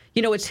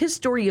 it's his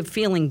story of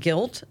feeling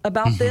guilt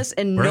about this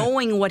and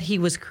knowing what he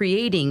was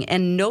creating,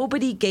 and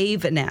nobody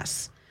gave an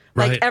S.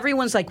 Like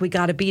everyone's like, we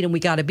got to beat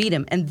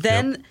him. And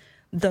then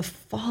the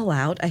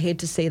fallout, I hate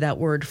to say that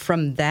word,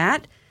 from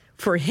that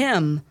for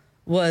him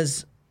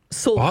was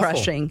soul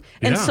crushing.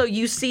 And so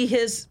you see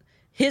his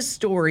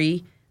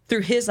story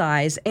through his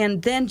eyes,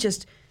 and then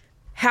just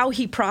how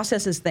he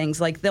processes things.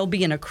 Like, they'll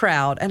be in a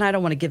crowd, and I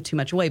don't want to give too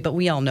much away, but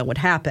we all know what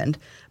happened.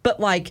 But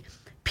like,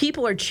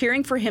 people are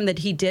cheering for him that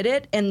he did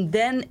it, and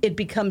then it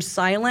becomes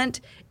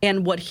silent,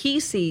 and what he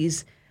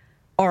sees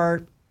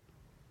are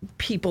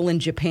people in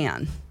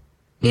Japan.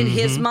 In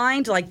his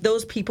mind, like,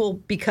 those people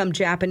become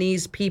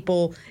Japanese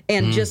people,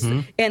 and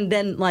and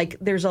then like,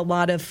 there's a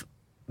lot of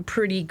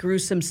pretty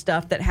gruesome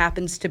stuff that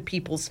happens to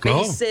people's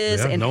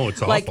faces.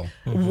 It's like, awful.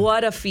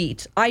 What a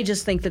feat. I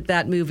just think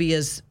that movie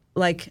is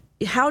like,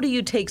 how do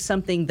you take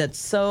something that's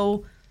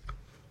so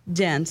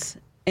dense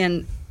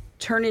and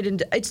turn it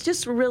into, it's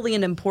just really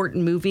an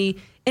important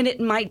movie, and it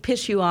might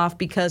piss you off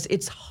because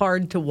it's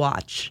hard to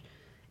watch.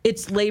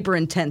 It's labor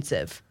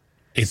intensive.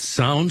 It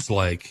sounds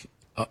like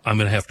I'm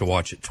going to have to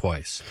watch it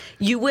twice.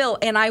 You will,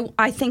 and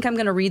I think I'm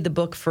going to read the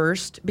book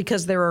first,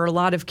 because there are a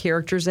lot of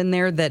characters in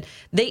there that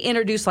they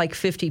introduce like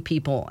 50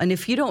 people, and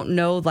if you don't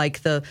know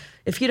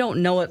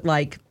it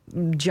like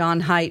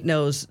John Haidt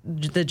knows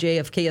the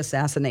JFK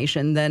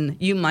assassination, then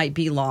you might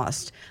be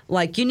lost.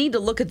 Like, you need to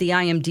look at the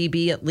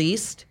IMDb at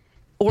least,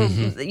 or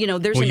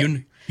there's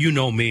You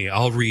know me.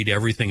 I'll read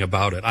everything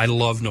about it. I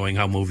love knowing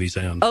how movies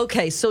end.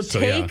 Okay, so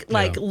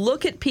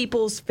look at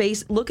people's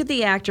face, look at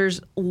the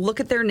actors, look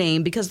at their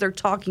name, because they're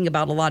talking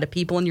about a lot of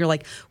people, and you're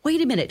like,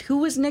 wait a minute, who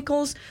was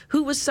Nichols?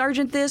 Who was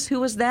Sergeant this? Who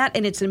was that?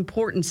 And it's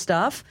important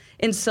stuff.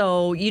 And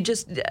so you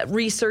just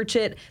research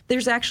it.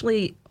 There's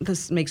actually,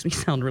 this makes me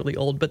sound really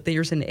old, but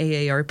there's an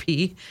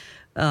AARP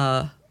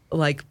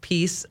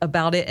piece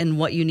about it and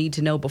what you need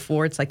to know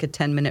before. It's like a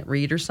 10-minute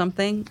read or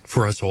something.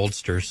 For us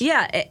oldsters.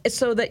 Yeah,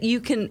 so that you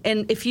can,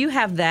 and if you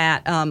have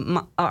that,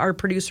 our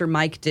producer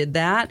Mike did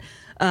that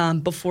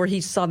before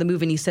he saw the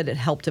movie, and he said it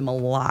helped him a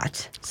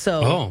lot.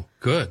 So, oh,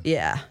 good.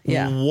 Yeah.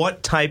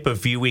 What type of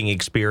viewing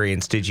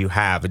experience did you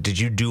have? Did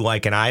you do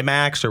like an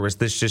IMAX, or was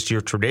this just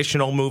your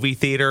traditional movie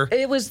theater?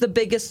 It was the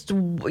biggest,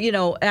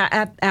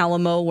 at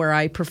Alamo, where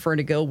I prefer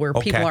to go, where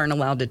people aren't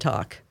allowed to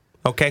talk.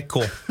 Okay,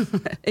 cool.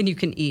 And you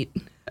can eat.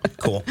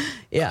 Cool.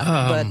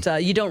 Yeah,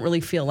 but you don't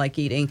really feel like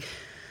eating.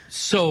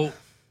 So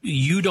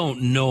you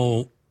don't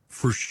know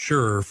for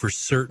sure, for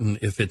certain,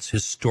 if it's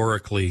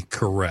historically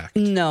correct.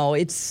 No,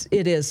 it's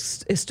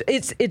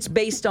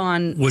based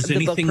on was the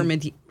anything, book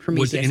Prometheus.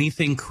 Was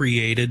anything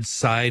created,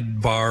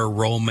 sidebar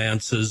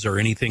romances or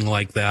anything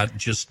like that?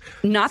 Just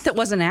not that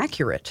wasn't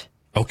accurate.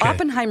 Okay.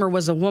 Oppenheimer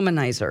was a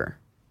womanizer.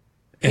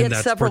 He And had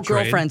that's several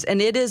portrayed? girlfriends,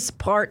 and it is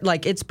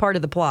it's part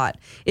of the plot.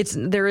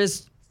 There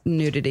is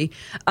nudity,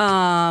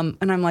 and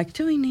I'm like,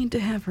 do we need to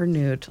have her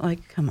nude?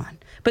 Like, come on.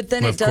 But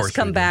then Well, it of does course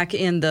come we do. back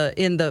in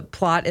the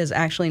plot as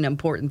actually an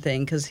important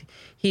thing because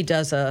he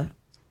does a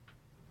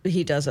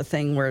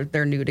thing where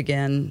they're nude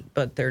again,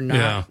 but they're not.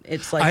 Yeah.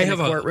 It's like in a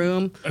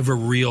courtroom. I have a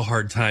real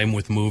hard time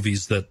with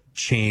movies that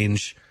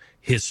change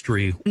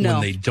history No.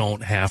 when they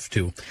don't have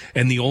to.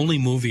 And the only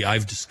movie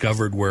I've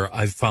discovered where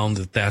I've found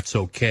that that's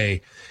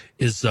okay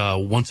is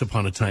Once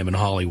Upon a Time in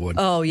Hollywood.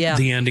 Oh, yeah.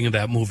 The ending of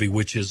that movie,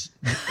 which is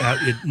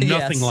nothing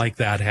Yes. like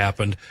that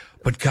happened.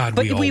 But God,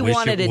 But we all we wish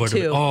wanted it it would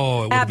have. too. Oh,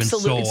 it would have been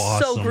Absolutely. so It's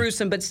awesome. so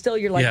gruesome, but still,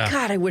 you're like, Yeah.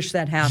 God, I wish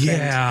that happened.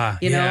 Yeah,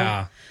 you know.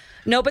 yeah.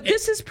 No, but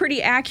this is pretty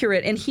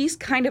accurate, and he's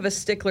kind of a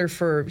stickler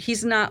for.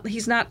 He's not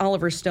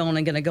Oliver Stone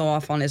and going to go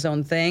off on his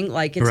own thing.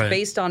 Like it's Right.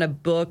 based on a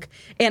book,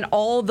 and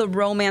all the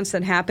romance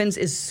that happens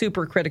is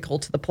super critical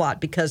to the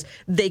plot because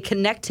they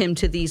connect him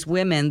to these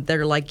women.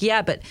 They're like,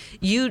 yeah, but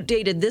you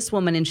dated this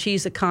woman, and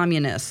she's a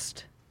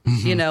communist,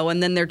 you know,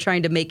 and then they're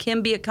trying to make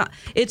him be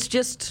It's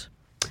just,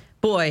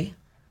 boy,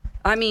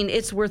 I mean,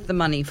 it's worth the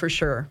money for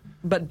sure.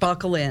 But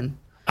buckle in.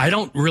 I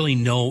don't really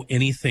know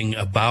anything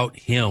about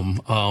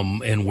him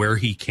and where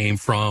he came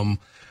from.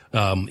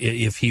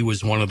 If he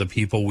was one of the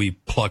people we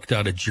plucked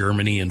out of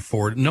Germany and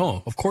Ford.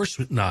 No, of course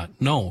not.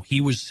 No,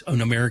 he was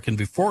an American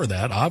before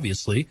that,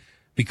 obviously,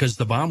 because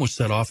the bomb was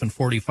set off in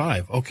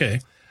 1945. Okay.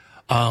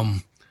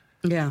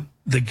 Yeah,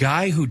 The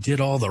guy who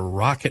did all the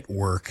rocket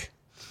work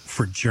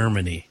for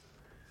Germany.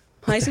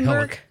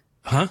 Heisenberg.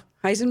 Huh?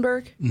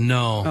 Heisenberg.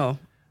 No.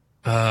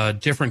 Oh.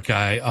 Different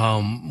guy.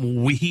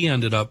 He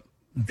ended up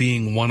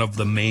being one of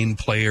the main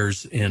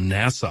players in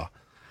NASA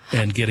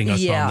and getting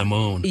us on the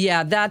moon.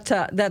 Yeah,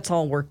 that's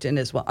all worked in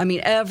as well. I mean,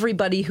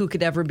 everybody who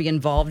could ever be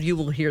involved, you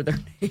will hear their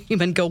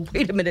name and go,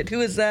 wait a minute,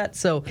 who is that?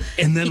 So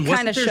And then he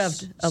kind of wasn't there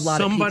shoved a lot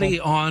of somebody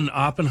people. on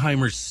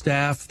Oppenheimer's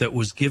staff that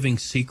was giving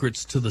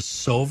secrets to the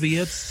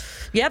Soviets?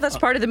 Yeah, that's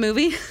part of the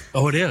movie.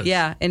 Oh, it is?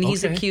 Yeah, and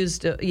he's Okay.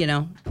 accused,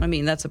 I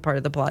mean, that's a part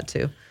of the plot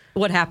too.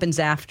 What happens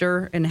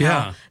after and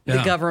how the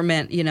Yeah.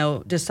 government,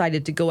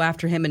 decided to go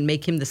after him and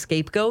make him the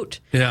scapegoat.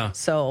 Yeah.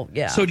 So,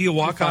 yeah. So do you he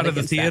walk fought out of the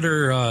against that.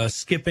 theater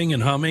skipping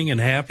and humming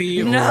and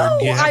happy? No, or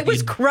do you I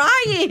was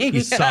crying. You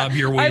sob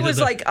your way I to was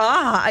the- like,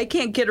 I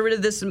can't get rid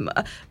of this.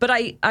 But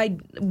I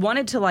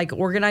wanted to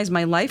organize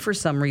my life for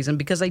some reason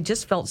because I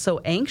just felt so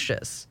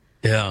anxious.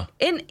 Yeah.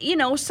 And,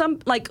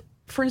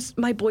 for instance,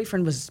 my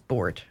boyfriend was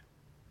bored.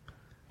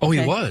 Oh, he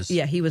Okay? was?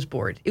 Yeah, he was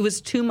bored. It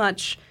was too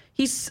much.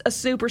 He's a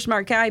super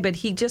smart guy, but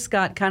he just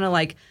got kind of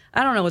like,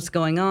 I don't know what's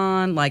going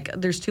on. Like,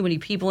 there's too many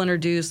people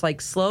introduced.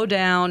 Like, slow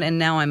down, and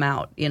now I'm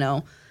out,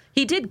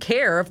 He did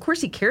care. Of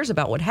course he cares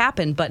about what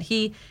happened, but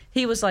he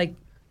was like,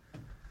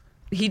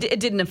 it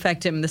didn't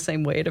affect him the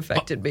same way it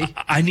affected me.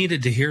 I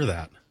needed to hear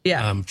that.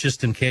 Yeah.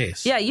 Just in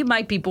case. Yeah, you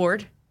might be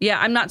bored. Yeah,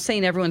 I'm not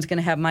saying everyone's going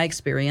to have my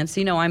experience.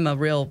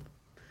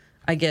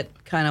 I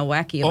get kind of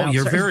wacky about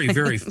you're certain very,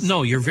 very, things.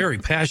 no, you're very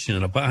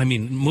passionate about,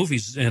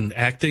 movies and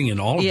acting and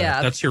all of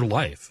that. That's your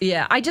life.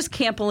 Yeah, I just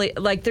can't believe,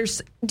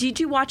 did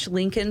you watch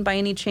Lincoln by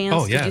any chance?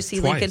 Oh, yeah. Did you see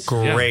twice.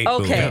 Lincoln? Great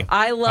Okay, movie.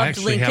 I loved I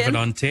actually Lincoln. have it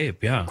on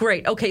tape, yeah.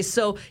 Great. Okay,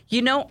 so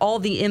all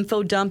the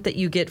info dump that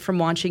you get from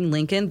watching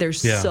Lincoln,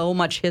 there's Yeah. so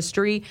much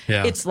history.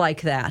 Yeah. It's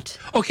like that.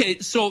 Okay,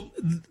 so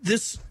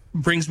this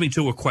brings me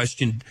to a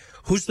question.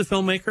 Who's the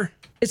filmmaker?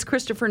 It's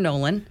Christopher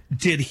Nolan.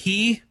 Did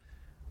he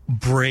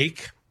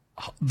break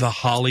the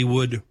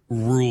Hollywood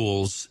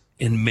rules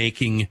in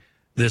making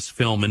this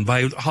film? And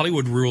by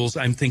Hollywood rules,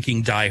 I'm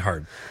thinking Die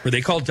Hard, where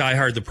they call Die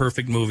Hard the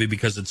perfect movie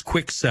because it's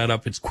quick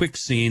setup, it's quick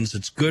scenes,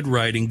 it's good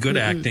writing, good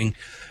acting.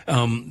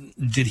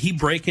 Did he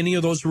break any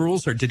of those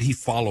rules, or did he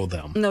follow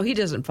them? No, he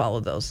doesn't follow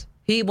those.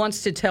 He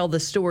wants to tell the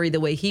story the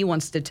way he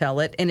wants to tell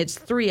it, and it's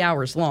 3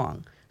 hours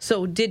long.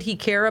 So did he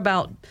care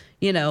about,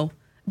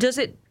 does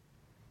it,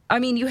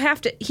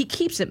 he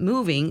keeps it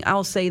moving,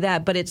 I'll say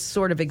that, but it's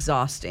sort of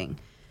exhausting.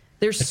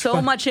 There's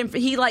so much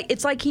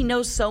it's like he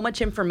knows so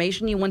much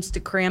information. He wants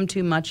to cram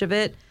too much of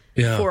it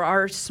for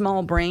our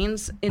small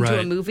brains into a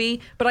Right.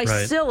 movie. But I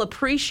Right. still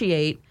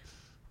appreciate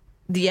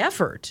the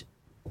effort.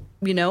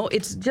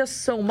 It's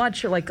just so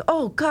much. You're like,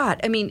 oh God.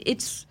 I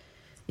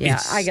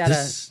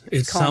gotta.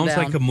 It calm sounds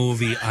down. like a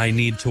movie I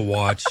need to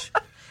watch.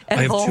 At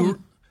I have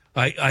home.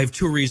 I have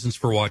two reasons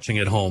for watching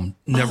at home.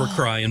 Never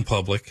cry in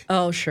public.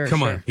 Oh, sure. Come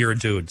sure. on, you're a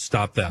dude.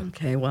 Stop that.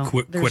 Okay, well,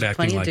 quit there's acting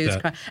plenty like of dudes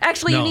that. crying.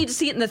 Actually, No. you need to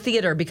see it in the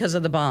theater because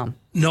of the bomb.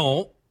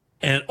 No,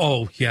 and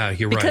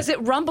you're Because right.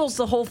 it rumbles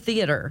the whole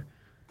theater.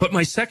 But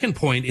my second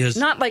point is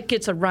Not like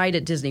it's a ride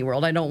at Disney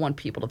World. I don't want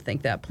people to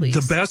think that, please.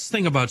 the best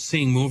thing about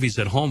seeing movies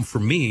at home for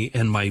me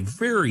and my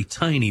very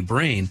tiny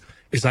brain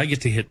is I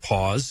get to hit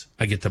pause,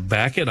 I get to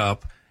back it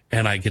up,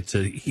 and I get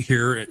to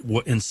hear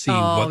and see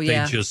what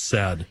they just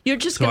said. You're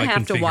just going to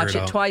have to watch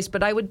it twice,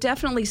 but I would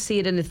definitely see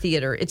it in a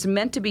theater. It's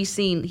meant to be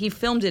seen. He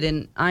filmed it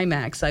in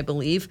IMAX, I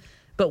believe,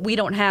 but we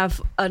don't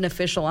have an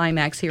official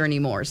IMAX here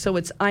anymore. So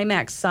it's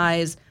IMAX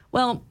size.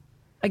 Well,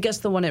 I guess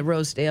the one at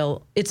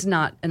Rosedale, it's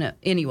not.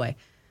 Anyway,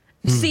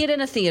 see it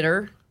in a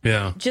theater.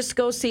 Yeah. Just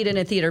go see it in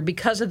a theater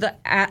because of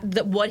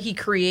the what he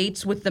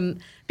creates with them.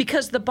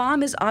 Because the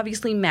bomb is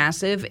obviously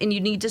massive, and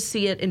you need to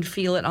see it and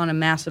feel it on a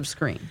massive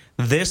screen.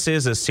 This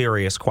is a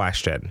serious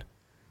question.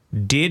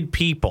 Did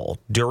people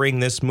during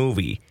this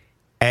movie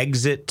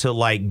exit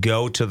to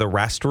go to the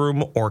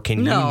restroom, or can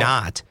you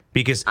not?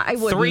 Because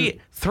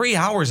 3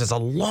 hours is a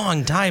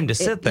long time to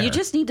sit there. You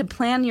just need to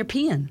plan your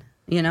peeing.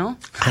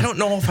 I don't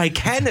know if I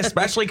can,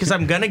 especially because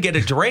I'm going to get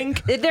a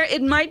drink.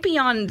 It might be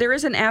on, there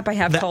is an app I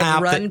have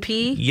called Run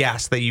Pee.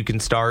 Yes, that you can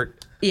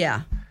start.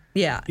 Yeah.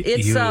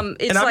 It's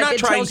it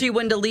tells you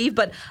when to leave,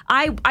 but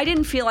I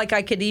didn't feel like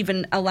I could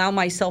even allow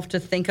myself to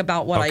think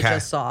about what I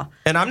just saw.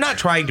 And I'm not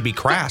trying to be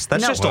crass.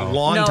 That's just a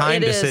long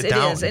time to sit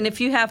down. It is. And if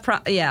you have,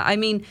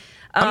 I'm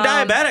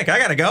diabetic. I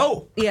got to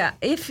go. Yeah.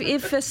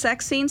 If a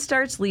sex scene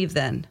starts, leave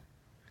then.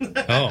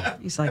 Oh.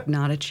 He's like,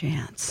 not a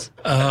chance.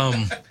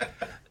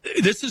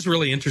 This is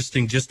really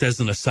interesting. Just as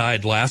an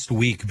aside, last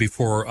week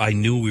before I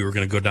knew we were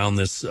going to go down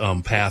this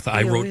path,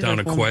 I wrote down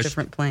a question.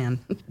 Different plan.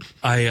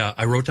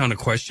 I wrote down a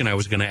question I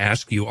was going to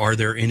ask you. Are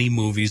there any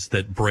movies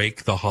that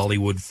break the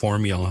Hollywood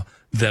formula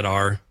that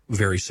are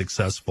very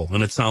successful?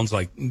 And it sounds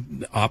like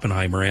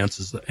Oppenheimer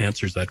answers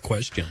that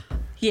question.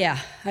 Yeah,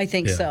 I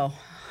think so.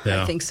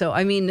 Yeah. I think so.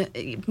 I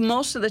mean,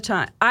 most of the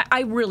time,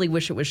 I really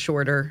wish it was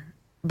shorter,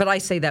 but I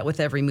say that with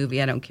every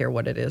movie. I don't care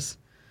what it is.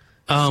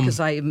 Because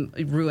I'm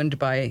ruined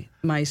by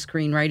my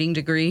screenwriting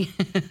degree.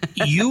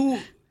 You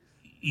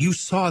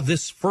saw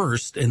this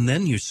first, and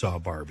then you saw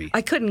Barbie.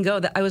 I couldn't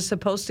go. I was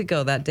supposed to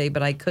go that day,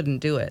 but I couldn't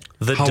do it.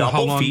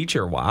 How long,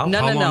 feature? Wow. No.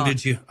 How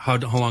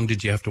long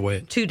did you have to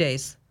wait? 2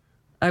 days.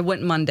 I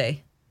went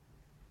Monday.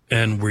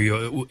 And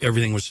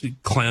everything was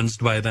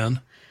cleansed by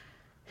then?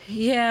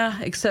 Yeah,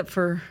 except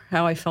for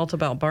how I felt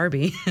about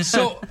Barbie.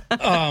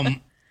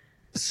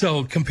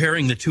 So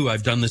comparing the two,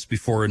 I've done this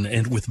before,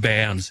 and with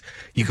bands,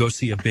 you go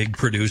see a big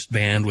produced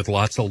band with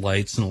lots of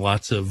lights and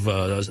lots of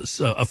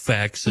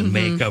effects and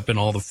makeup and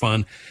all the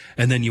fun,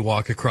 and then you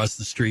walk across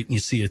the street and you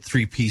see a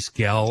 3-piece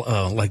gal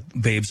like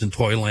Babes in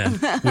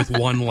Toyland with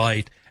one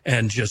light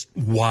and just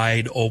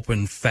wide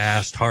open,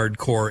 fast,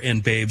 hardcore,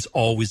 and Babes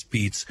always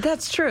beats.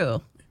 That's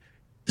true.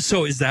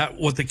 So is that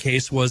what the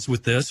case was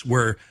with this,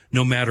 where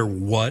no matter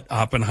what,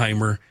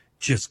 Oppenheimer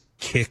just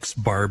kicks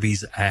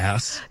Barbie's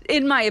ass?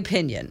 In my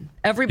opinion,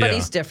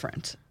 everybody's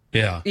different.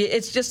 Yeah.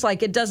 It's just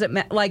like, it doesn't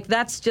matter. Like,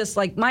 that's just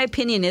like, my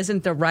opinion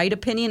isn't the right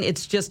opinion.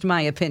 It's just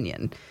my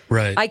opinion.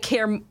 Right. I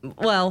care.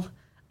 Well,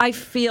 I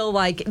feel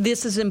like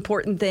this is an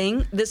important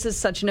thing. This is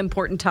such an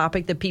important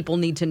topic that people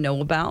need to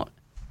know about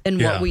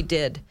and what we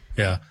did.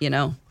 Yeah.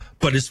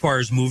 But as far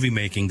as movie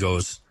making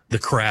goes, the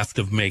craft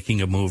of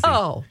making a movie.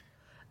 Oh,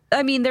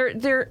 I mean,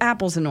 they're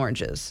apples and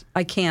oranges.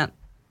 I can't.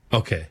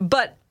 Okay.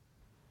 But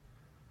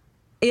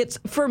it's,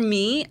 for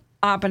me,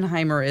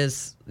 Oppenheimer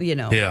is,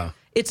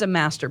 it's a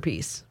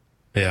masterpiece.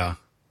 Yeah.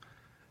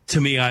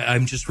 To me,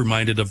 I'm just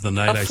reminded of the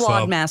night I saw... A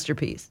flawed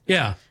masterpiece.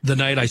 Yeah. The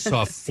night I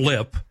saw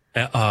Flip,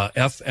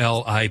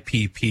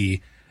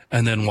 F-L-I-P-P,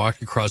 and then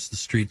walked across the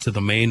street to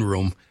the main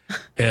room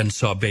and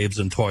saw Babes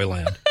in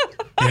Toyland.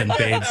 And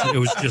Babes, it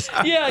was just...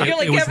 Yeah, you're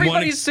like,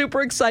 everybody's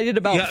super excited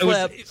about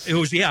Flip. It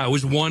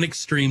was one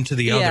extreme to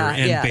the other.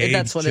 And Babes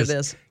that's what it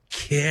is.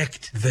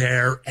 Kicked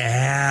their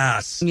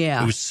ass.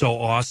 Yeah. It was so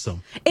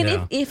awesome.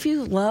 And if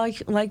you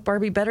like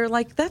Barbie better,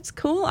 that's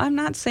cool. I'm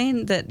not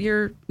saying that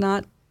you're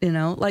not,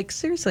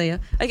 seriously.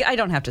 I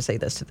don't have to say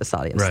this to this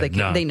audience. Right.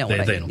 They know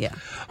what I mean. Yeah.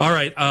 All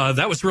right.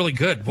 That was really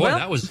good. Boy,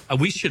 that was,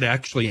 we should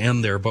actually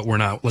end there, but we're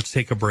not. Let's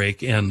take a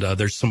break. And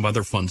there's some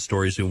other fun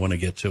stories we want to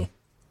get to.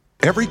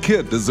 Every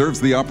kid deserves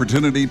the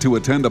opportunity to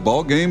attend a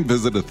ball game,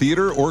 visit a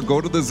theater, or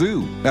go to the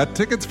zoo. At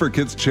Tickets for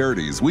Kids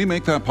Charities, we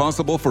make that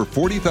possible for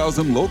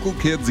 40,000 local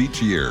kids each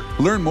year.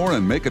 Learn more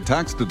and make a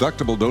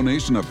tax-deductible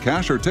donation of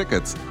cash or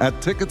tickets at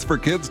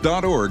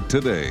ticketsforkids.org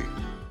today.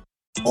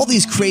 All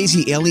these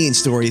crazy alien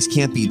stories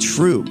can't be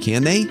true,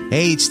 can they?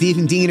 Hey, it's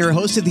Stephen Diener,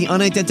 host of the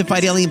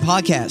Unidentified Alien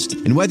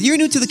Podcast. And whether you're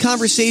new to the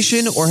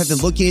conversation or have been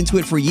looking into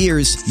it for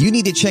years, you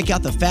need to check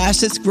out the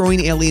fastest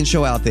growing alien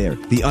show out there,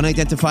 the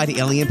Unidentified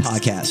Alien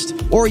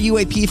Podcast, or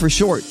UAP for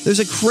short.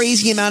 There's a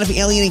crazy amount of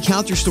alien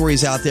encounter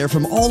stories out there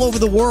from all over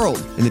the world.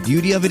 And the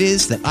beauty of it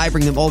is that I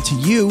bring them all to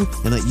you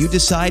and let you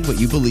decide what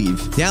you believe.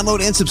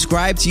 Download and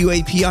subscribe to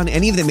UAP on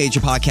any of the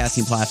major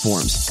podcasting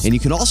platforms. And you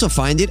can also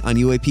find it on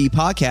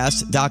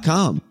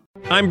UAPpodcast.com.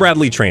 I'm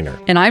Bradley Trainer.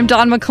 And I'm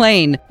Don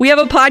McClain. We have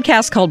a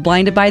podcast called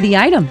Blinded by the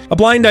Item. A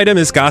blind item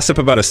is gossip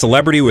about a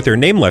celebrity with their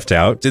name left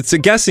out. It's a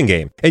guessing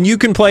game, and you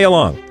can play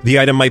along. The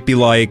item might be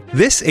like,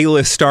 this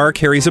A-list star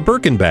carries a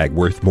Birkin bag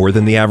worth more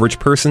than the average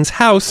person's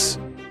house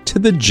to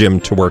the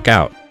gym to work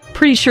out.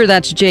 Pretty sure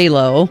that's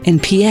J-Lo.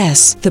 And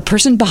P.S. the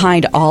person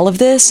behind all of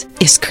this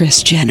is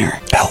Kris Jenner,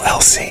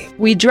 LLC.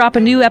 We drop a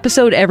new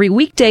episode every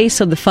weekday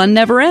so the fun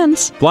never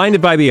ends.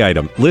 Blinded by the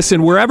Item.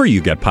 Listen wherever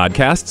you get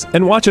podcasts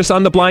and watch us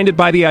on the Blinded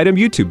by the Item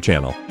YouTube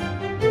channel.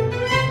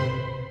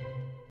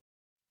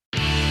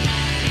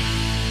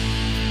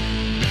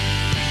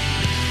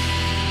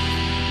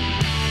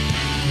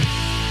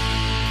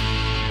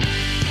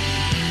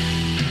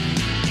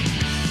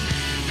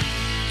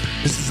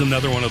 This is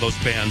another one of those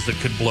bands that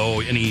could blow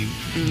any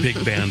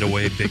big band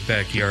away. Big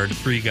Backyard,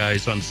 3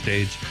 guys on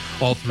stage,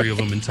 all 3 of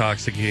them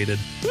intoxicated,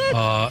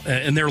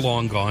 and they're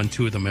long gone.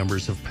 2 of the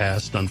members have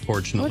passed,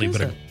 unfortunately.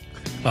 What is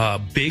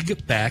it?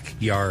 Big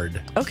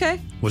Backyard. Okay.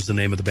 Was the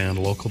name of the band,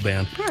 a local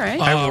band. All right.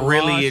 I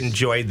really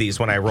enjoyed these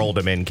when I rolled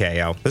them in,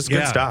 KO. This is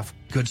good stuff.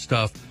 Good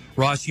stuff.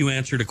 Ross, you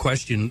answered a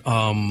question.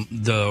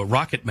 The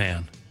Rocket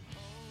Man.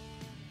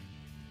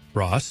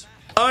 Ross?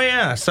 Oh,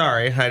 yeah.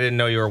 Sorry. I didn't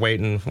know you were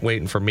waiting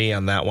for me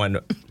on that one.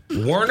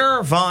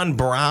 Werner von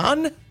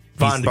Braun?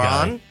 Von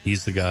Braun?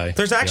 He's the guy.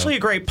 There's actually a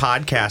great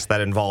podcast that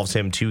involves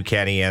him too,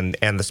 Kenny, and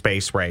the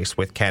space race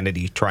with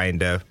Kennedy trying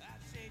to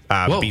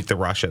beat the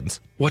Russians.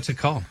 What's it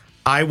called?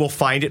 I will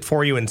find it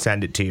for you and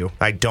send it to you.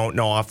 I don't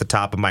know off the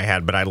top of my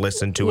head, but I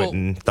listened to it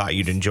and thought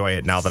you'd enjoy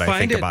it now that I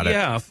think about it.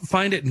 Yeah,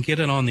 find it and get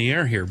it on the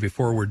air here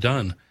before we're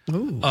done.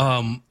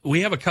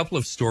 We have a couple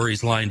of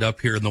stories lined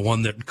up here, and the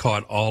one that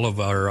caught all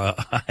of our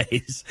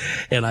eyes,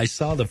 and I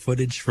saw the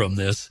footage from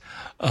this,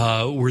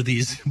 were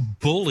these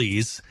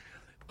bullies,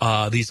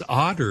 these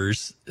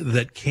otters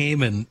that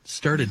came and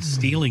started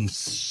stealing,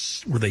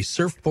 were they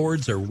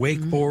surfboards or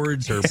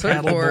wakeboards or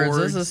paddleboards?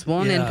 This is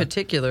one in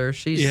particular.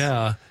 She's...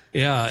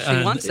 Yeah,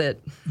 she wants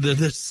it.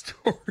 The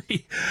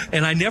story,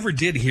 and I never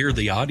did hear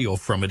the audio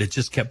from it. It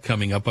just kept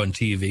coming up on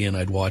TV, and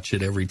I'd watch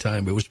it every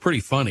time. It was pretty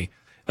funny.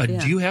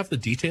 Do you have the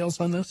details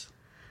on this?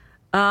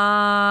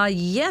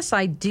 Yes,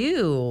 I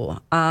do.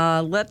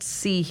 Let's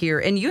see here.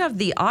 And you have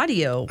the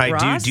audio, I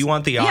Ross? do. Do you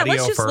want the audio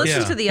let's just first?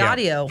 listen to the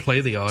audio.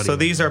 Play the audio. So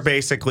these are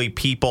basically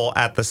people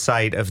at the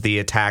site of the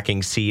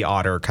attacking sea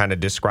otter kind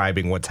of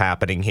describing what's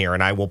happening here,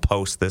 and I will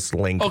post this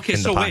link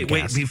in the podcast.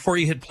 Wait, before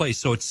you hit play,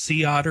 so it's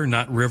sea otter,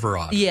 not river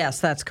otter? Yes,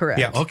 that's correct.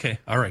 Yeah. Okay,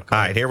 all right. All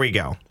right, here we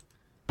go.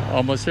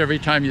 Almost every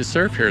time you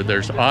surf here,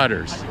 there's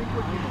otters,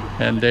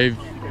 and they've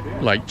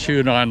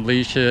chewed on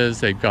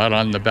leashes. They've got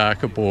on the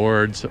back of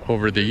boards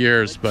over the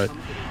years, but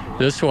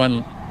this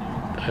one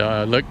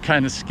looked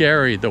kind of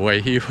scary the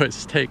way he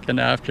was taken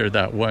after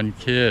that one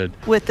kid.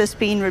 With this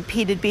being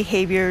repeated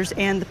behaviors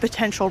and the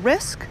potential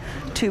risk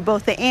to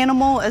both the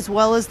animal as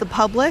well as the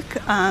public,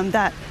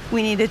 that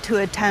we needed to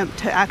attempt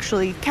to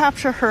actually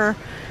capture her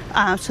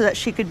so that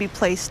she could be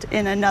placed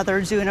in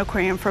another zoo and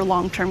aquarium for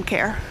long-term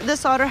care.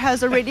 This otter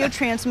has a radio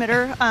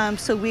transmitter,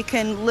 so we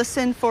can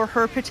listen for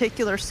her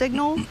particular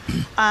signal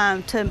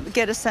to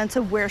get a sense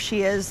of where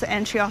she is,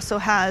 and she also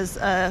has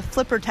a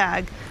flipper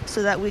tag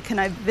so that we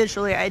can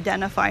visually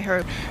identify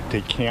her.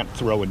 They can't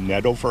throw a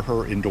net over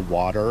her into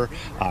water.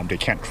 They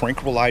can't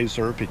tranquilize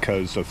her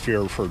because of fear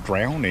of her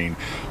drowning.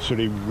 So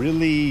they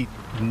really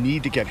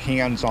need to get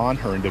hands on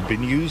her, and they've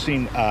been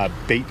using a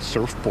bait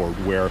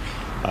surfboard where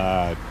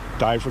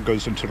diver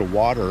goes into the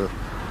water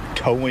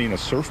towing a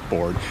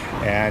surfboard,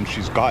 and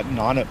she's gotten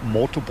on it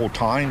multiple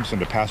times in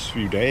the past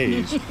few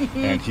days,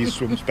 and he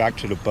swims back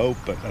to the boat,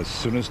 but as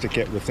soon as they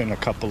get within a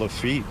couple of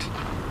feet,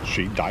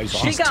 she dives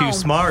off. She's too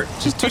smart.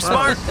 She's too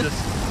smart.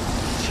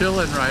 Just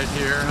chilling right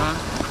here, huh?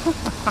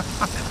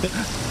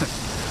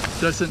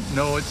 Doesn't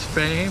know its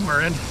fame or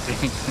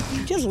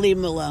anything. Just leave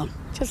him alone.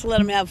 Just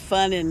let him have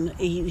fun, and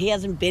he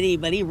hasn't bit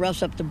anybody. He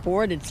roughs up the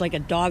board. It's like a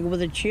dog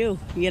with a chew,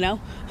 you know?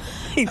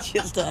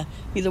 He's a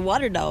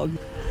water dog.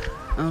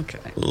 Okay.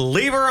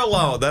 Leave her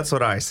alone. That's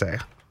what I say.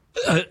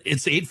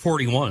 It's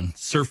 841.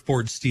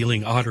 Surfboard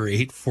stealing otter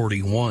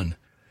 841.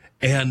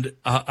 And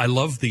I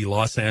love the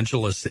Los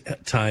Angeles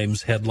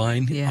Times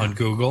headline on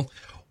Google.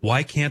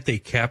 Why can't they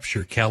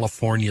capture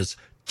California's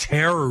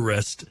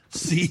terrorist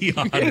sea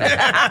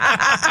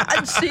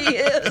otter? She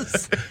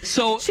is.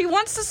 So she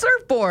wants the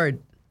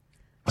surfboard.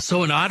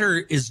 So an otter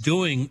is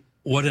doing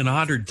what an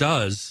otter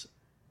does,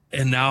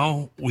 and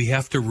now we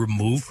have to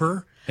remove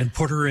her and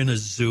put her in a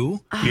zoo?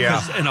 Yeah.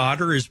 Because an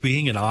otter is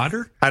being an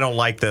otter? I don't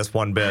like this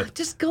one bit.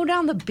 Just go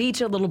down the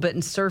beach a little bit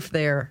and surf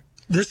there.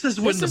 This is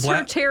when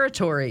her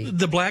territory.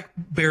 The black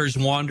bears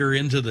wander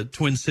into the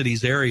Twin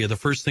Cities area. The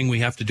first thing we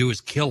have to do is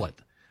kill it.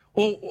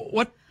 Well,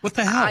 what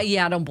the hell?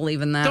 I don't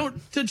believe in that.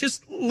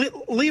 Just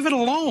leave it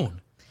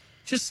alone.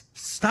 Just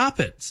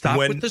stop it. Stop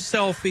with the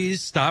selfies.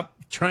 Stop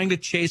trying to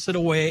chase it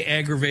away,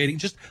 aggravating.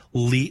 Just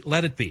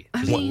let it be.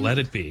 Let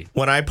it be.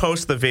 When I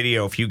post the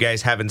video, if you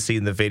guys haven't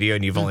seen the video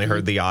and you've only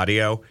heard the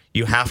audio,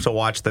 you have to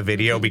watch the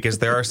video because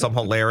there are some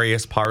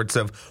hilarious parts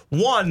of,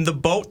 one, the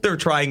boat they're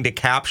trying to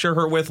capture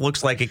her with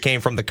looks like it came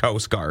from the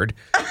Coast Guard.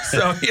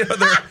 So,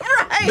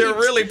 they're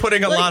really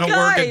putting a lot of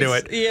work into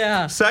it.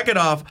 Yeah. Second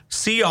off,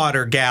 sea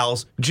otter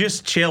gals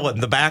just chilling.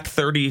 The back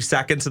 30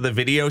 seconds of the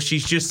video,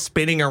 she's just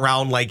spinning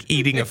around like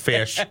eating a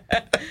fish.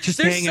 Just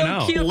they're hanging so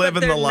out. Cute,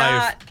 living the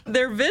life.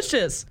 They're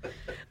vicious.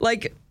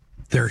 Like,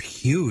 They're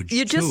huge.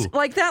 You just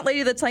like that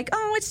lady that's like,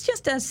 oh, it's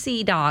just a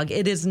sea dog.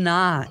 It is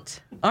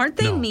not. Aren't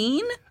they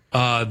mean?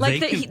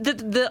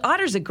 The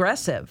otter's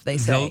aggressive, they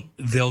say.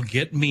 They'll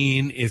get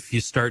mean if you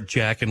start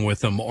jacking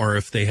with them or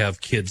if they have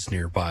kids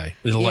nearby.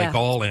 Like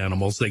all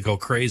animals, they go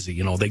crazy.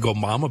 You know, they go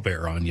mama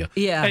bear on you.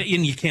 Yeah.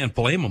 And you can't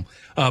blame them.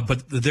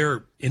 But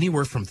they're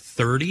anywhere from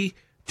 30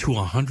 to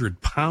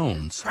 100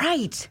 pounds.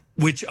 Right.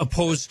 Which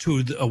opposed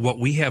to what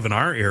we have in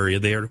our area,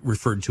 they are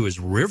referred to as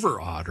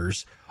river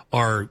otters.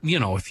 Are, you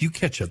know, if you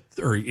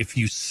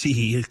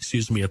see a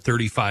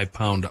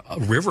 35-pound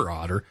river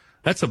otter,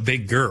 that's a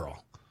big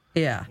girl.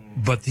 Yeah.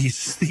 But these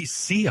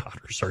sea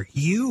otters are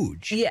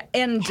huge. Yeah,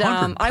 and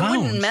I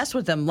wouldn't mess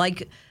with them.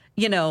 Like,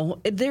 you know,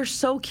 they're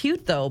so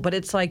cute though, but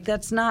it's like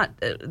that's not.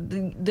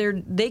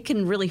 They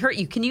can really hurt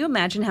you. Can you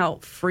imagine how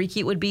freaky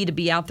it would be to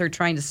be out there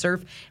trying to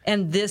surf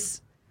and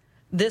this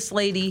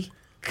lady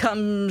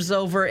comes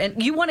over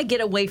and you want to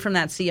get away from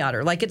that sea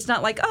otter? Like, it's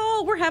not like,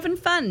 oh, we're having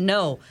fun.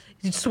 No.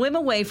 You swim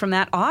away from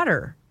that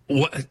otter.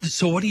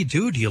 So what do you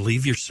do? Do you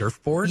leave your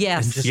surfboard?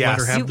 Yes. And just let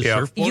her have the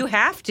surfboard? You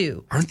have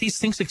to. Aren't these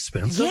things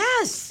expensive?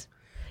 Yes.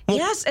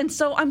 Yes. And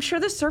so I'm sure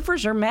the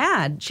surfers are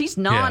mad. She's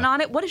gnawing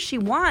on it. What does she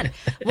want?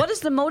 What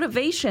is the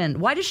motivation?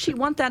 Why does she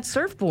want that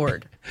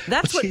surfboard?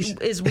 That's what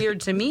is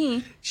weird to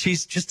me.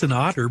 She's just an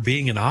otter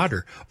being an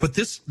otter. But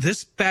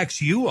this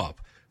backs you up.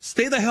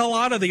 Stay the hell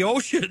out of the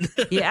ocean.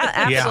 Yeah,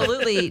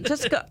 absolutely.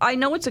 Just go. I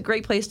know it's a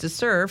great place to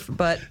surf,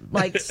 but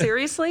like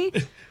seriously,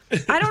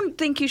 I don't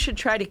think you should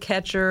try to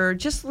catch her.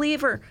 Just leave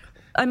her.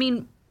 I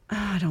mean,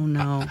 I don't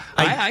know.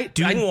 I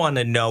do want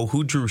to know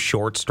who drew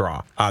short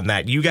straw on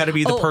that. You got to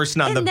be the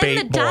person on the bait board. And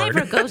then the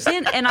diver goes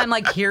in, and I'm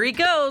like, here he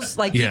goes.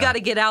 Like, you got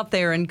to get out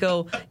there and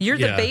go, you're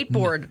the bait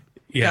board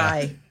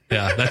guy.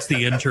 Yeah, that's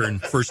the intern,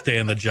 first day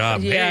on the job.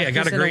 Yeah, hey, I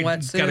got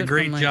a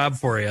great job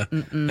for you.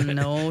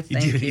 No,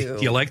 thank you.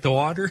 Do you like the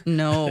water?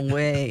 No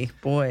way,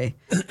 boy.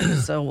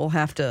 So we'll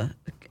have to,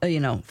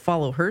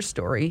 follow her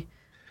story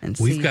and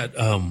see. We've got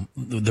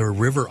the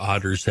river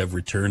otters have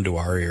returned to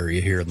our area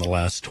here in the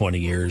last 20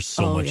 years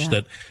so much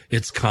that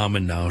it's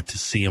common now to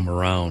see them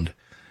around.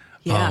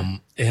 Yeah.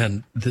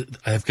 And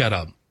I've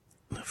got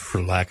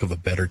for lack of a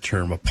better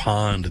term, a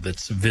pond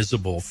that's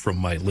visible from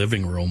my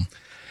living room.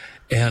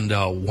 And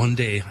one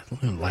day,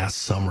 last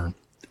summer,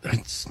 I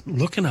was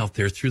looking out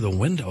there through the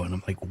window, and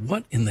I'm like,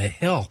 what in the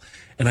hell?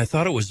 And I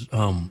thought it was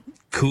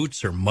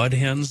coots or mud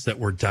hens that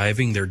were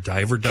diving their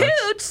diver ducks.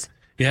 Coots?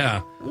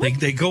 Yeah.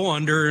 They go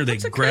under, they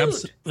grab,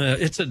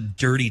 it's a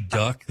dirty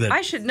duck that...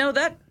 I should know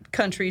that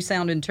country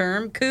sounding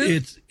term,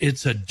 coot.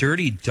 It's a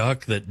dirty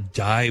duck that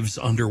dives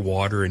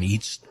underwater and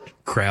eats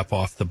crap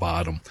off the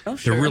bottom. Oh,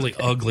 sure. They're really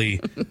ugly,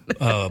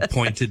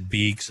 pointed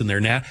beaks, and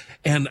they're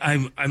and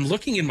I'm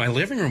looking in my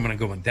living room and I'm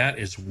going, that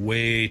is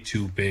way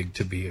too big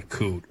to be a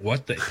coot.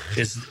 What the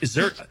is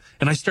there?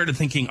 And I started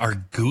thinking,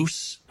 are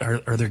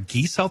there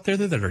geese out there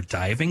that are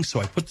diving?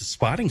 So I put the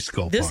spotting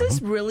scope on them. This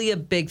is really a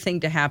big thing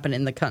to happen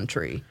in the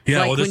country.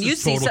 Yeah, like when you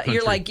see something,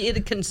 you're like,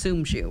 it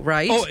consumes you,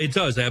 right? Oh, it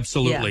does,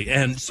 absolutely.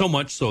 Yeah. And so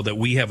much so that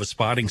we have a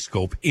spotting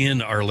scope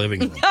in our living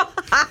room.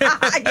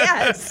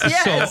 Yes.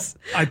 So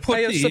I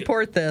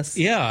support this.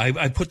 Yeah,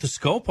 I put the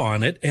scope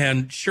on it,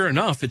 and sure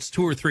enough, it's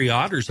 2 or 3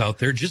 otters out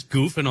there just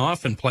goofing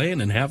off and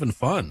playing and having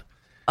fun.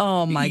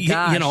 Oh my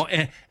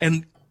gosh!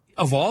 And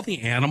of all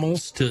the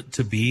animals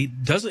to be,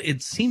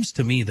 it seems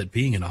to me that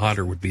being an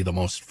otter would be the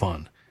most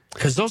fun.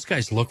 Because those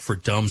guys look for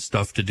dumb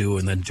stuff to do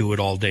and then do it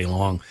all day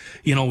long.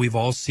 We've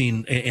all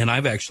seen, and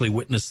I've actually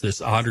witnessed this,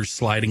 otters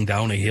sliding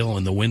down a hill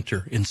in the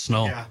winter in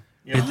snow. Yeah.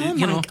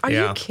 Are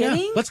you kidding?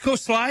 Yeah. Let's go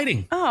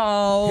sliding.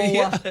 Oh,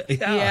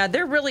 yeah.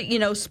 They're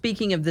really,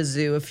 speaking of the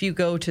zoo, if you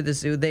go to the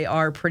zoo, they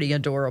are pretty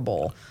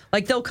adorable.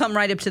 Like, they'll come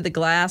right up to the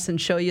glass and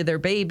show you their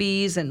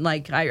babies. And,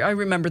 like, I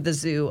remember the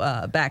zoo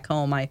back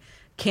home. I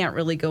can't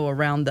really go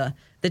around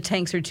the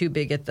tanks are too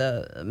big at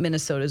the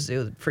Minnesota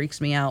Zoo. It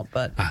freaks me out.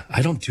 But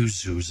I don't do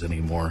zoos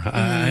anymore.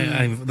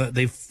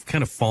 They've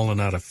kind of fallen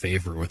out of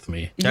favor with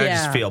me. I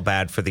just feel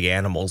bad for the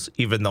animals,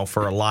 even though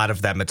for a lot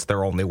of them it's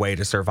their only way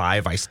to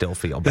survive. I still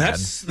feel bad.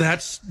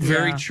 That's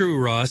very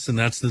true, Ross, and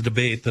that's the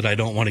debate that I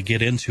don't want to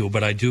get into.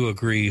 But I do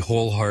agree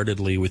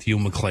wholeheartedly with you,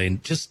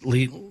 McLean. Just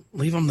leave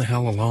them the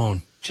hell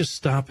alone. Just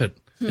stop it.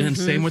 Mm-hmm. And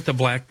same with the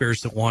black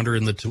bears that wander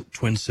in the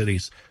Twin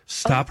Cities.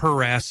 Stop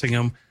harassing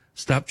them.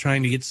 Stop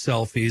trying to get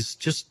selfies.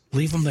 Just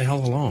leave them the hell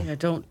alone.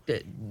 Yeah,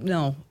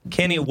 no.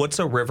 Kenny, what's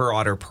a river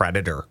otter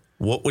predator?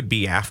 What would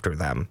be after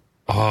them?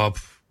 Yeah,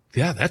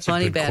 that's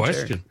a good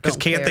question. Because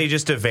can't they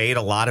just evade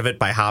a lot of it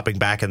by hopping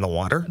back in the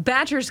water?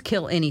 Badgers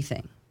kill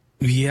anything.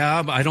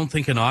 Yeah, I don't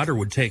think an otter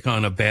would take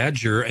on a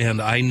badger.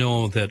 And I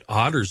know that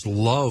otters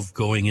love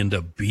going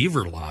into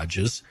beaver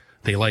lodges.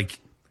 They like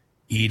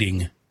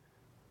eating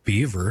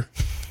beaver.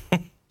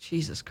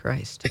 Jesus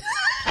Christ.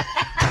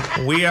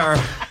 We are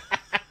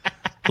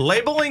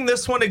Labeling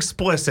this one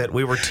explicit.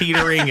 We were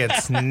teetering.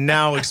 It's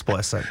now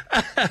explicit.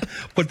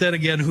 But then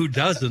again, who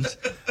doesn't?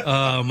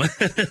 No,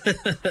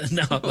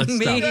 let's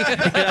Me. stop.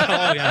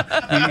 Oh,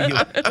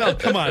 yeah. Well,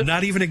 come on.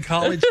 Not even in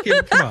college,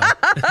 kid? Come on.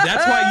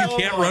 That's why you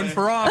can't run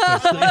for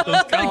office.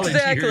 Those college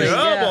Exactly. years.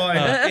 Oh, boy.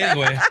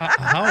 Anyway,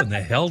 how in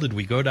the hell did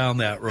we go down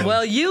that road?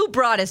 Well, you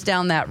brought us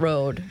down that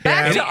road.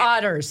 Back to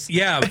otters.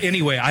 Yeah.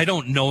 Anyway, I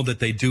don't know that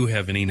they do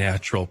have any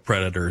natural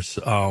predators.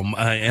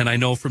 And I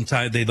know from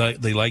time they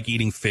like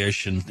eating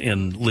fish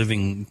and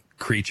living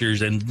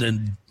creatures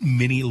and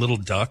mini little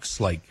ducks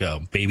like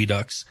baby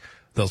ducks.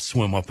 They'll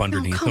swim up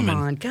underneath them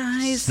and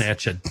guys.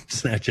 snatch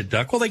a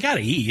duck. Well, they got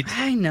to eat.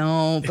 I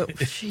know, but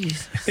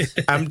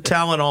jeez. I'm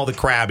telling all the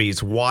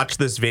crabbies, watch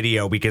this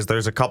video because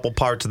there's a couple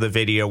parts of the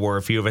video where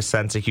if you have a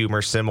sense of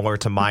humor similar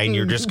to mine,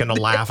 you're just going to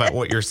laugh at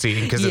what you're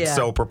seeing because it's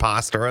so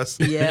preposterous.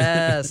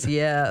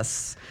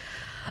 Yes.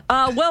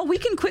 Well, we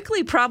can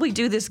quickly probably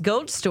do this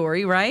goat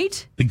story,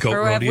 right? The goat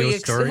rodeo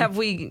story? Have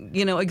we,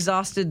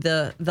 exhausted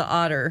the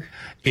otter?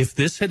 If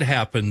this had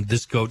happened,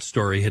 this goat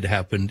story had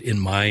happened in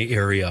my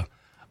area,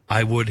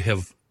 I would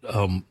have,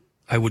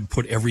 I would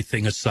put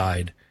everything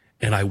aside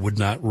and I would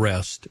not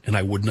rest and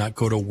I would not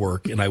go to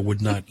work and I would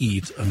not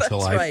eat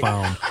until I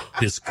found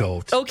this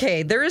goat.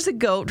 Okay, there is a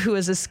goat who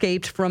has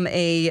escaped from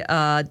a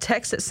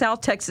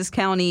South Texas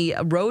County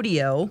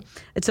rodeo.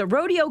 It's a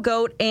rodeo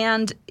goat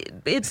and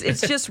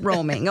it's just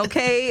roaming,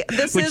 okay?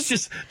 This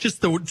is just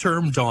the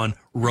term, Dawn,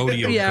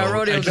 rodeo goat.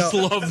 Rodeo I just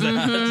goat. love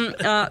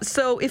that.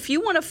 So if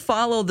you want to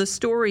follow the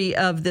story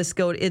of this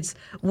goat, it's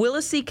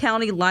Willacy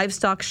County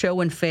Livestock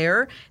Show and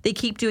Fair. They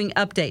keep doing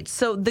updates.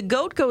 So the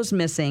goat goes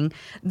missing.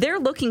 They're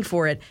looking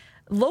for it.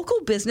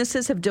 Local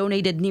businesses have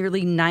donated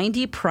nearly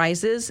 90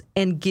 prizes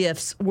and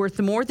gifts worth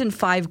more than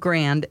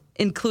 $5,000,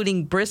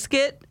 including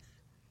brisket,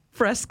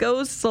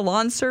 frescoes,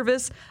 salon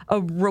service, a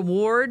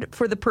reward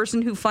for the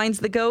person who finds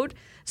the goat.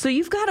 So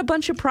you've got a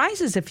bunch of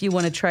prizes if you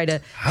want to try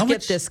to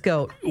get this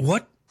goat.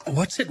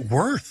 What's it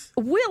worth?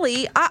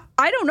 Willie,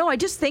 I don't know. I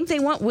just think they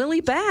want Willie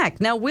back.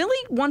 Now, Willie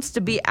wants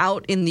to be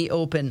out in the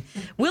open.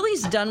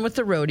 Willie's done with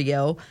the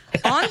rodeo.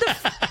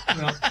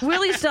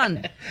 Willie's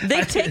done.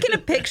 They've taken a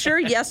picture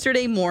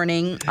yesterday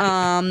morning.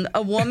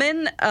 A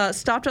woman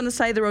stopped on the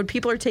side of the road.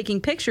 People are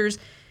taking pictures.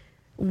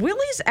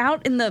 Willie's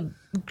out in the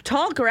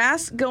tall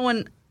grass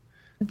going,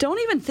 don't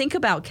even think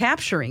about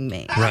capturing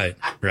me. Right.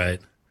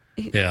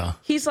 Yeah.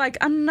 He's like,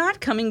 I'm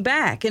not coming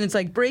back. And it's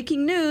like,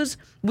 breaking news.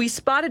 We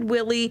spotted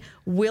Willie.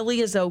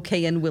 Willie is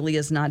okay and Willie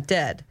is not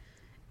dead.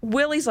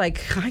 Willie's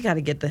like, I got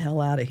to get the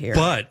hell out of here.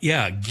 But,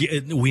 yeah,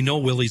 we know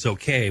Willie's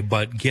okay,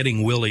 but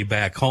getting Willie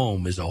back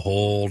home is a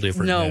whole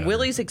different matter.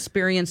 Willie's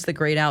experienced the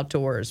great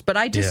outdoors. But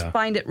I just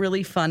find it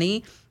really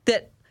funny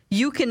that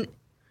you can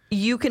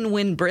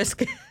win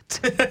brisket.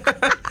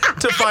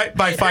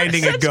 By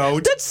finding a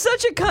goat. That's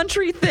such a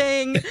country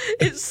thing.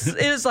 It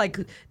is like,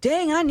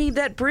 dang, I need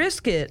that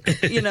brisket. And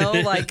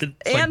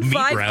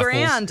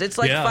 $5,000. It's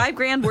like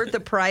 $5,000 worth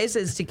of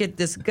prizes to get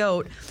this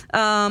goat.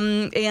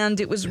 And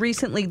it was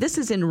recently. This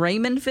is in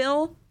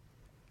Raymondville,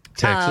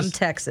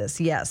 Texas.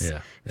 Yes.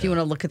 Yeah, if you want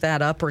to look at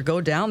that up or go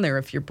down there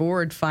if you're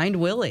bored, find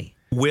Willie.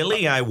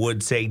 Willie, I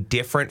would say,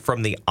 different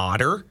from the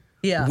otter.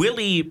 Yeah.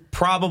 Willie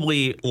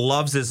probably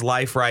loves his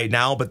life right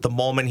now, but the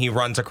moment he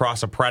runs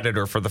across a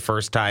predator for the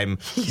first time,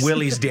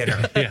 Willie's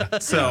dinner.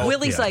 So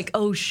Willie's like,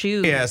 oh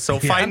shoot. Yeah, so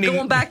finding I'm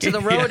going back to the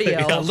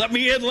rodeo. Let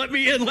me in.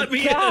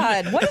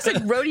 God, what does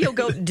a rodeo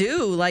goat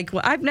do? Like,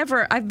 I've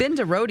been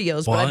to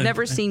rodeos, but I've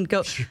never seen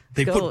goats.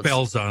 They put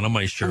bells on them,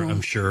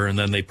 I'm sure, and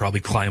then they probably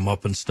climb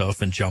up and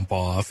stuff and jump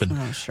off. And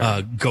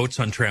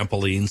goats on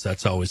trampolines,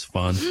 that's always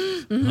fun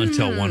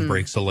until one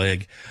breaks a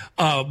leg.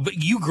 But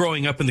you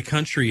growing up in the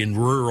country in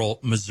rural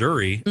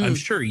Missouri, I'm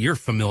sure you're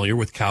familiar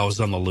with cows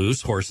on the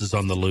loose, horses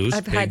on the loose.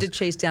 I've had to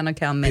chase down a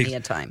cow many a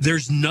time.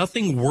 There's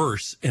nothing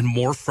worse and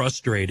more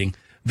frustrating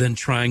than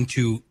trying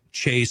to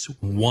chase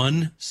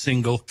one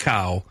single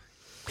cow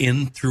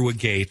in through a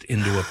gate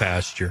into a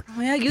pasture.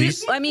 Yeah,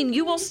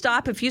 you will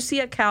stop if you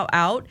see a cow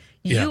out.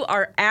 You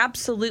are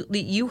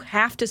absolutely, you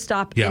have to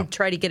stop and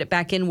try to get it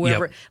back in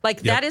wherever.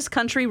 That is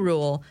country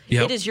rule.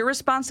 It is your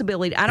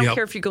responsibility. I don't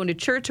care if you're going to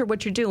church or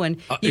what you're doing.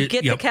 You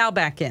get the cow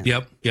back in.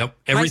 Everything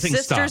My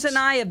sisters stops. and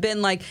I have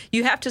been like,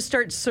 you have to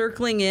start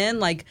circling in,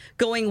 like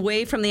going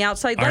away from the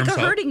outside, Arms like a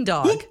out. herding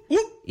dog. Whoop,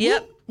 whoop,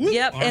 Yep.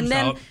 Arms And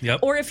then, out.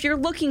 or if you're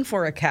looking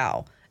for a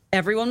cow,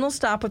 everyone will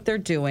stop what they're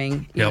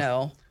doing, you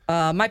know.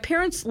 My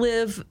parents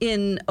live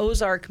in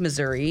Ozark,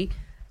 Missouri,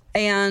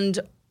 and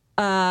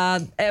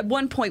at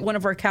one point, one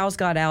of our cows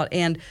got out,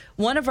 and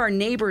one of our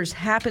neighbors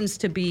happens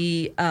to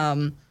be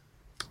the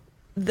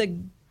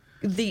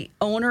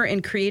owner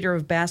and creator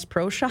of Bass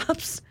Pro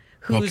Shops.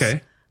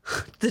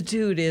 The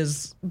dude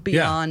is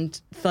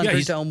beyond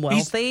Thunderdome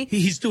wealthy.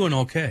 He's doing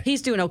okay.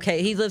 He's doing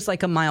okay. He lives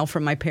like a mile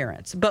from my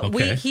parents. But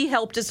he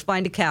helped us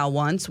find a cow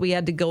once. We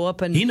had to go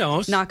up and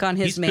knock on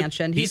his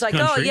mansion. He's like,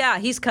 country. oh, yeah,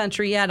 he's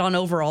country. He had on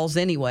overalls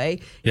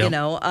anyway, you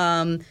know.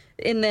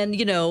 And then,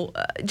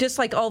 just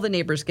like all the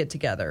neighbors get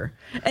together.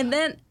 And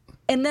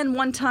then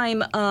one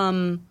time,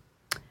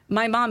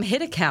 My mom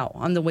hit a cow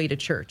on the way to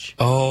church.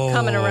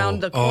 Coming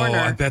around the corner.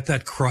 I bet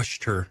that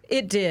crushed her.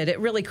 It did. It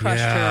really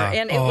crushed her.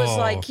 And it was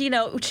like,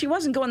 she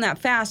wasn't going that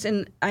fast.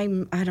 And I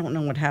don't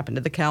know what happened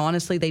to the cow.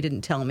 Honestly, they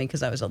didn't tell me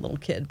because I was a little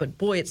kid. But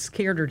boy, it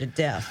scared her to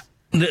death.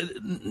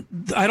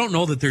 I don't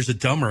know that there's a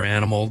dumber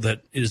animal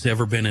that has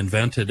ever been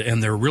invented.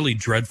 And they're really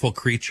dreadful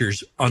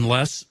creatures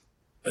unless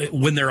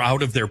when they're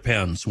out of their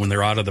pens, when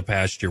they're out of the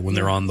pasture, when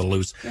they're on the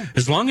loose. Yeah.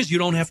 As long as you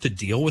don't have to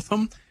deal with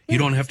them, you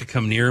don't have to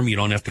come near them, you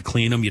don't have to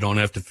clean them, you don't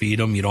have to feed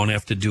them, you don't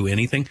have to do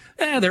anything.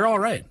 They're all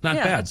right. Not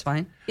bad. That's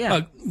fine.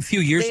 Yeah. A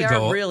few years ago. They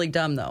are really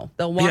dumb, though.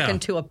 They'll walk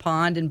into a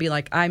pond and be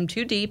like, I'm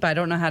too deep. I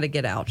don't know how to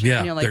get out. Yeah.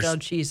 And you're like, oh,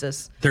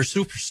 Jesus. They're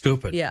super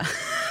stupid. Yeah.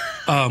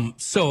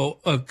 So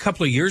a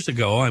couple of years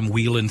ago, I'm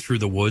wheeling through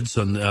the woods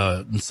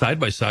on side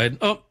by side.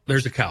 Oh,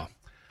 there's a cow.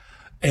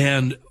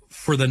 And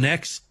for the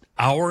next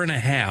hour and a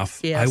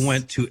half, I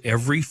went to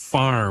every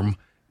farm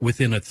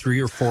within a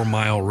 3 or 4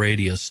 mile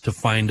radius to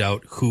find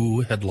out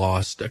who had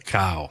lost a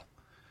cow.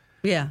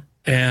 Yeah.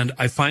 And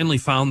I finally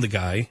found the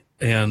guy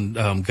and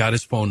got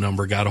his phone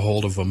number, got a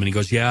hold of him. And he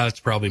goes, yeah,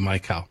 it's probably my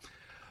cow.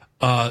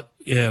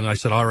 And I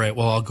said, all right,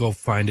 well, I'll go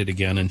find it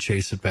again and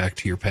chase it back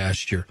to your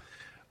pasture.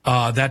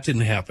 That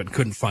didn't happen.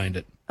 Couldn't find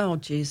it. Oh,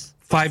 geez.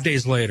 5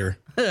 days later,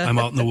 I'm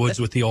out in the woods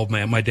with the old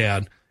man, my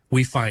dad.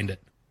 We find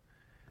it.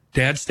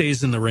 Dad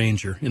stays in the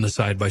Ranger in the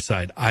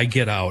side-by-side. I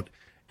get out,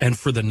 and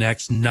for the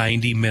next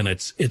 90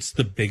 minutes, it's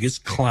the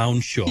biggest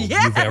clown show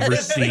you've ever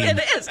seen. It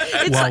is.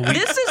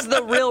 This is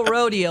the real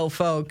rodeo,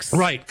 folks.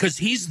 Right, because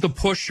he's the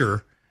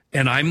pusher,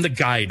 and I'm the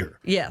guider.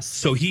 Yes.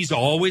 So he's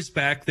always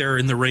back there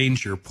in the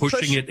Ranger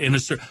pushing it in a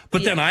certain...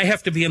 But then I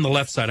have to be in the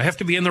left side. I have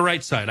to be in the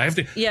right side. I have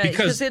to... Yeah,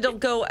 because it'll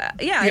go...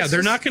 Yeah,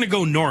 they're not going to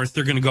go north.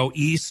 They're going to go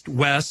east,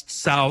 west,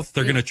 south.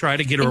 They're going to try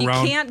to get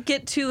around. You can't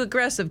get too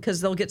aggressive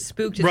because they'll get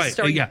spooked and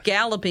start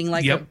galloping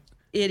like an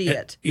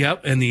idiot.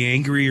 And the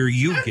angrier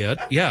you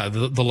get,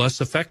 the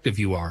less effective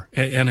you are.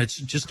 And it's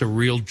just a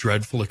real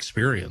dreadful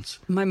experience.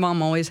 My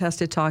mom always has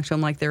to talk to them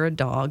like they're a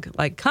dog.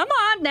 Like, come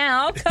on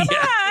now. Come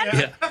on.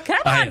 Yeah.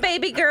 Come on,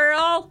 baby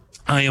girl.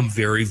 I am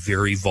very,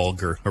 very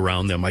vulgar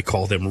around them. I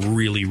call them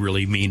really,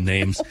 really mean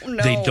names. Oh,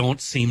 no. They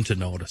don't seem to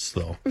notice,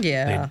 though.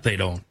 Yeah. They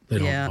don't. They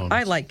don't notice.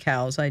 I like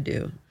cows. I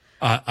do.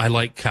 I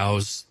like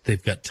cows.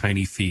 They've got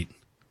tiny feet.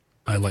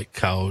 I like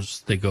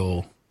cows. They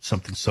go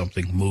something,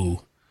 something, moo.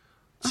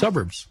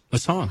 Suburbs, a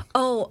song.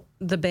 Oh,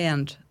 the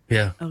band.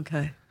 Yeah.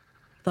 Okay.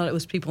 Thought it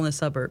was people in the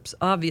suburbs.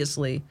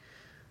 Obviously,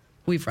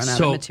 we've run out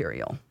of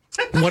material.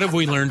 What have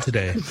we learned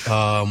today?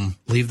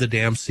 Leave the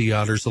damn sea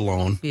otters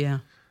alone. Yeah.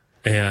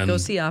 And go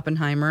see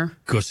Oppenheimer.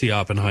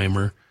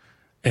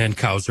 And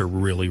cows are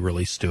really,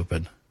 really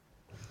stupid.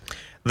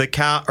 The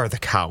cow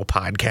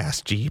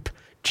podcast,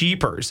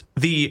 Jeepers.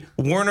 The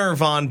Werner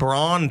von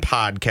Braun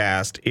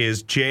podcast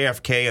is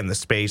JFK and the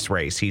space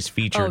race. He's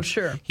featured. Oh,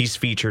 sure. He's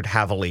featured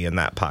heavily in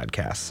that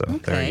podcast. So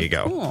there you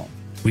go. Cool.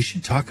 We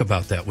should talk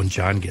about that when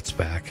John gets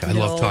back. I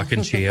love talking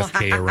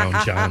JFK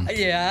around John.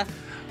 Yeah.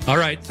 All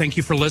right. Thank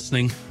you for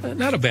listening.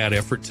 Not a bad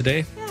effort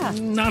today. Yeah.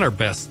 Not our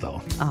best,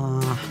 though.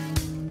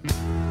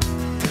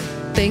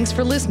 Thanks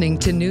for listening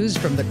to News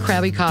from the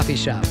Krabby Coffee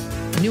Shop.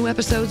 New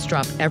episodes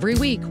drop every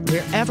week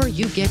wherever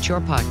you get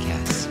your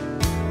podcasts.